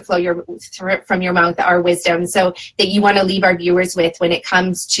only words that flow from your mouth are wisdom. So that you want to leave our viewers with when it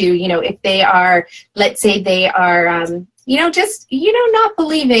comes to, you know, if they are, let's say they are, you know, just, you know, not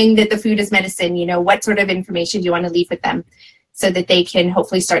believing that the food is medicine, you know, what sort of information do you want to leave with them so that they can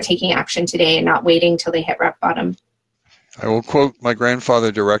hopefully start taking action today and not waiting till they hit rock bottom? I will quote my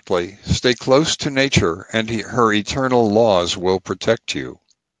grandfather directly: "Stay close to nature and her eternal laws will protect you."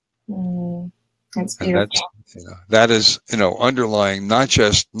 That's beautiful. And that is, you know, underlying not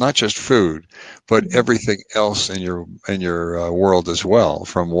just food, but everything else in your world as well,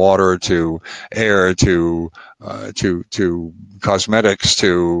 from water to air to cosmetics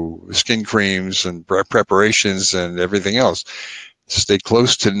to skin creams and preparations and everything else. Stay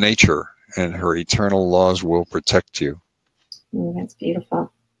close to nature, and her eternal laws will protect you. That's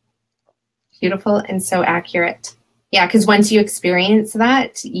beautiful. Beautiful and so accurate. Yeah, because once you experience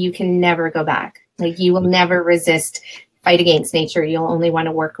that, you can never go back. Like, you will never resist, fight against nature. You'll only want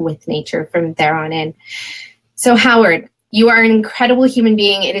to work with nature from there on in. So Howard, you are an incredible human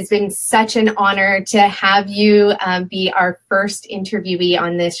being. It has been such an honor to have you be our first interviewee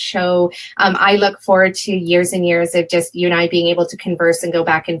on this show. I look forward to years and years of just you and I being able to converse and go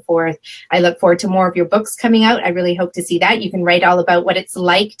back and forth. I look forward to more of your books coming out. I really hope to see that. You can write all about what it's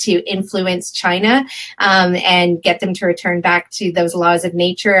like to influence China and get them to return back to those laws of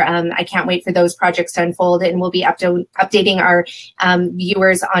nature. I can't wait for those projects to unfold, and we'll be updating our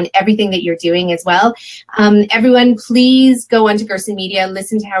viewers on everything that you're doing as well. Everyone, please go onto Gerson Media,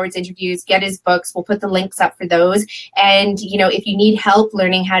 listen to Howard's interviews, get his books. We'll put the links up for those. And, you know, if you need help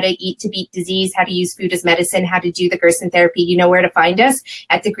learning how to eat to beat disease, how to use food as medicine, how to do the Gerson therapy, you know where to find us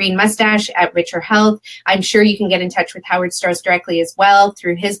at The Green Mustache, at Richer Health. I'm sure you can get in touch with Howard Strauss directly as well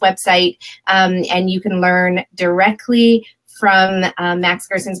through his website. And you can learn directly from Max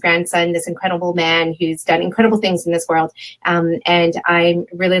Gerson's grandson, this incredible man who's done incredible things in this world. And I'm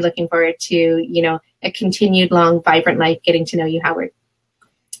really looking forward to, you know, a continued long, vibrant life getting to know you, Howard.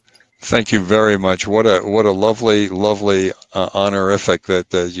 Thank you very much. What a lovely honorific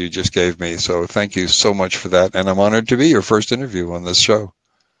that you just gave me. So thank you so much for that. And I'm honored to be your first interview on this show.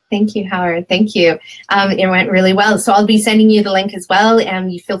 Thank you, Howard. Thank you. It went really well. So I'll be sending you the link as well,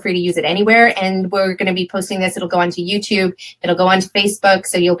 and you feel free to use it anywhere. And we're going to be posting this. It'll go onto YouTube. It'll go onto Facebook,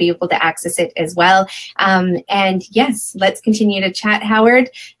 so you'll be able to access it as well. And yes, let's continue to chat, Howard,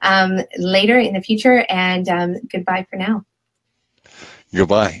 later in the future. And goodbye for now.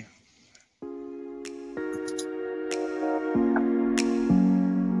 Goodbye.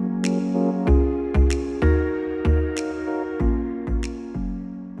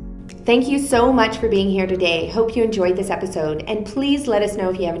 Thank you so much for being here today. Hope you enjoyed this episode. And please let us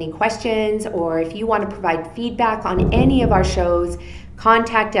know if you have any questions or if you want to provide feedback on any of our shows.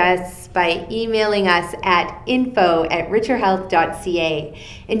 Contact us by emailing us at info@richerhealth.ca.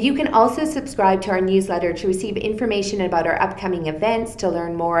 And you can also subscribe to our newsletter to receive information about our upcoming events, to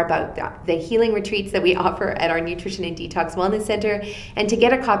learn more about the healing retreats that we offer at our Nutrition and Detox Wellness Center, and to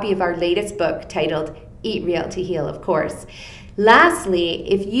get a copy of our latest book titled Eat Real to Heal, of course. Lastly,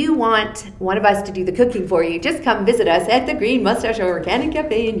 if you want one of us to do the cooking for you, just come visit us at the Green Mustache Organic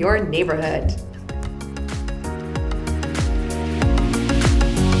Cafe in your neighborhood.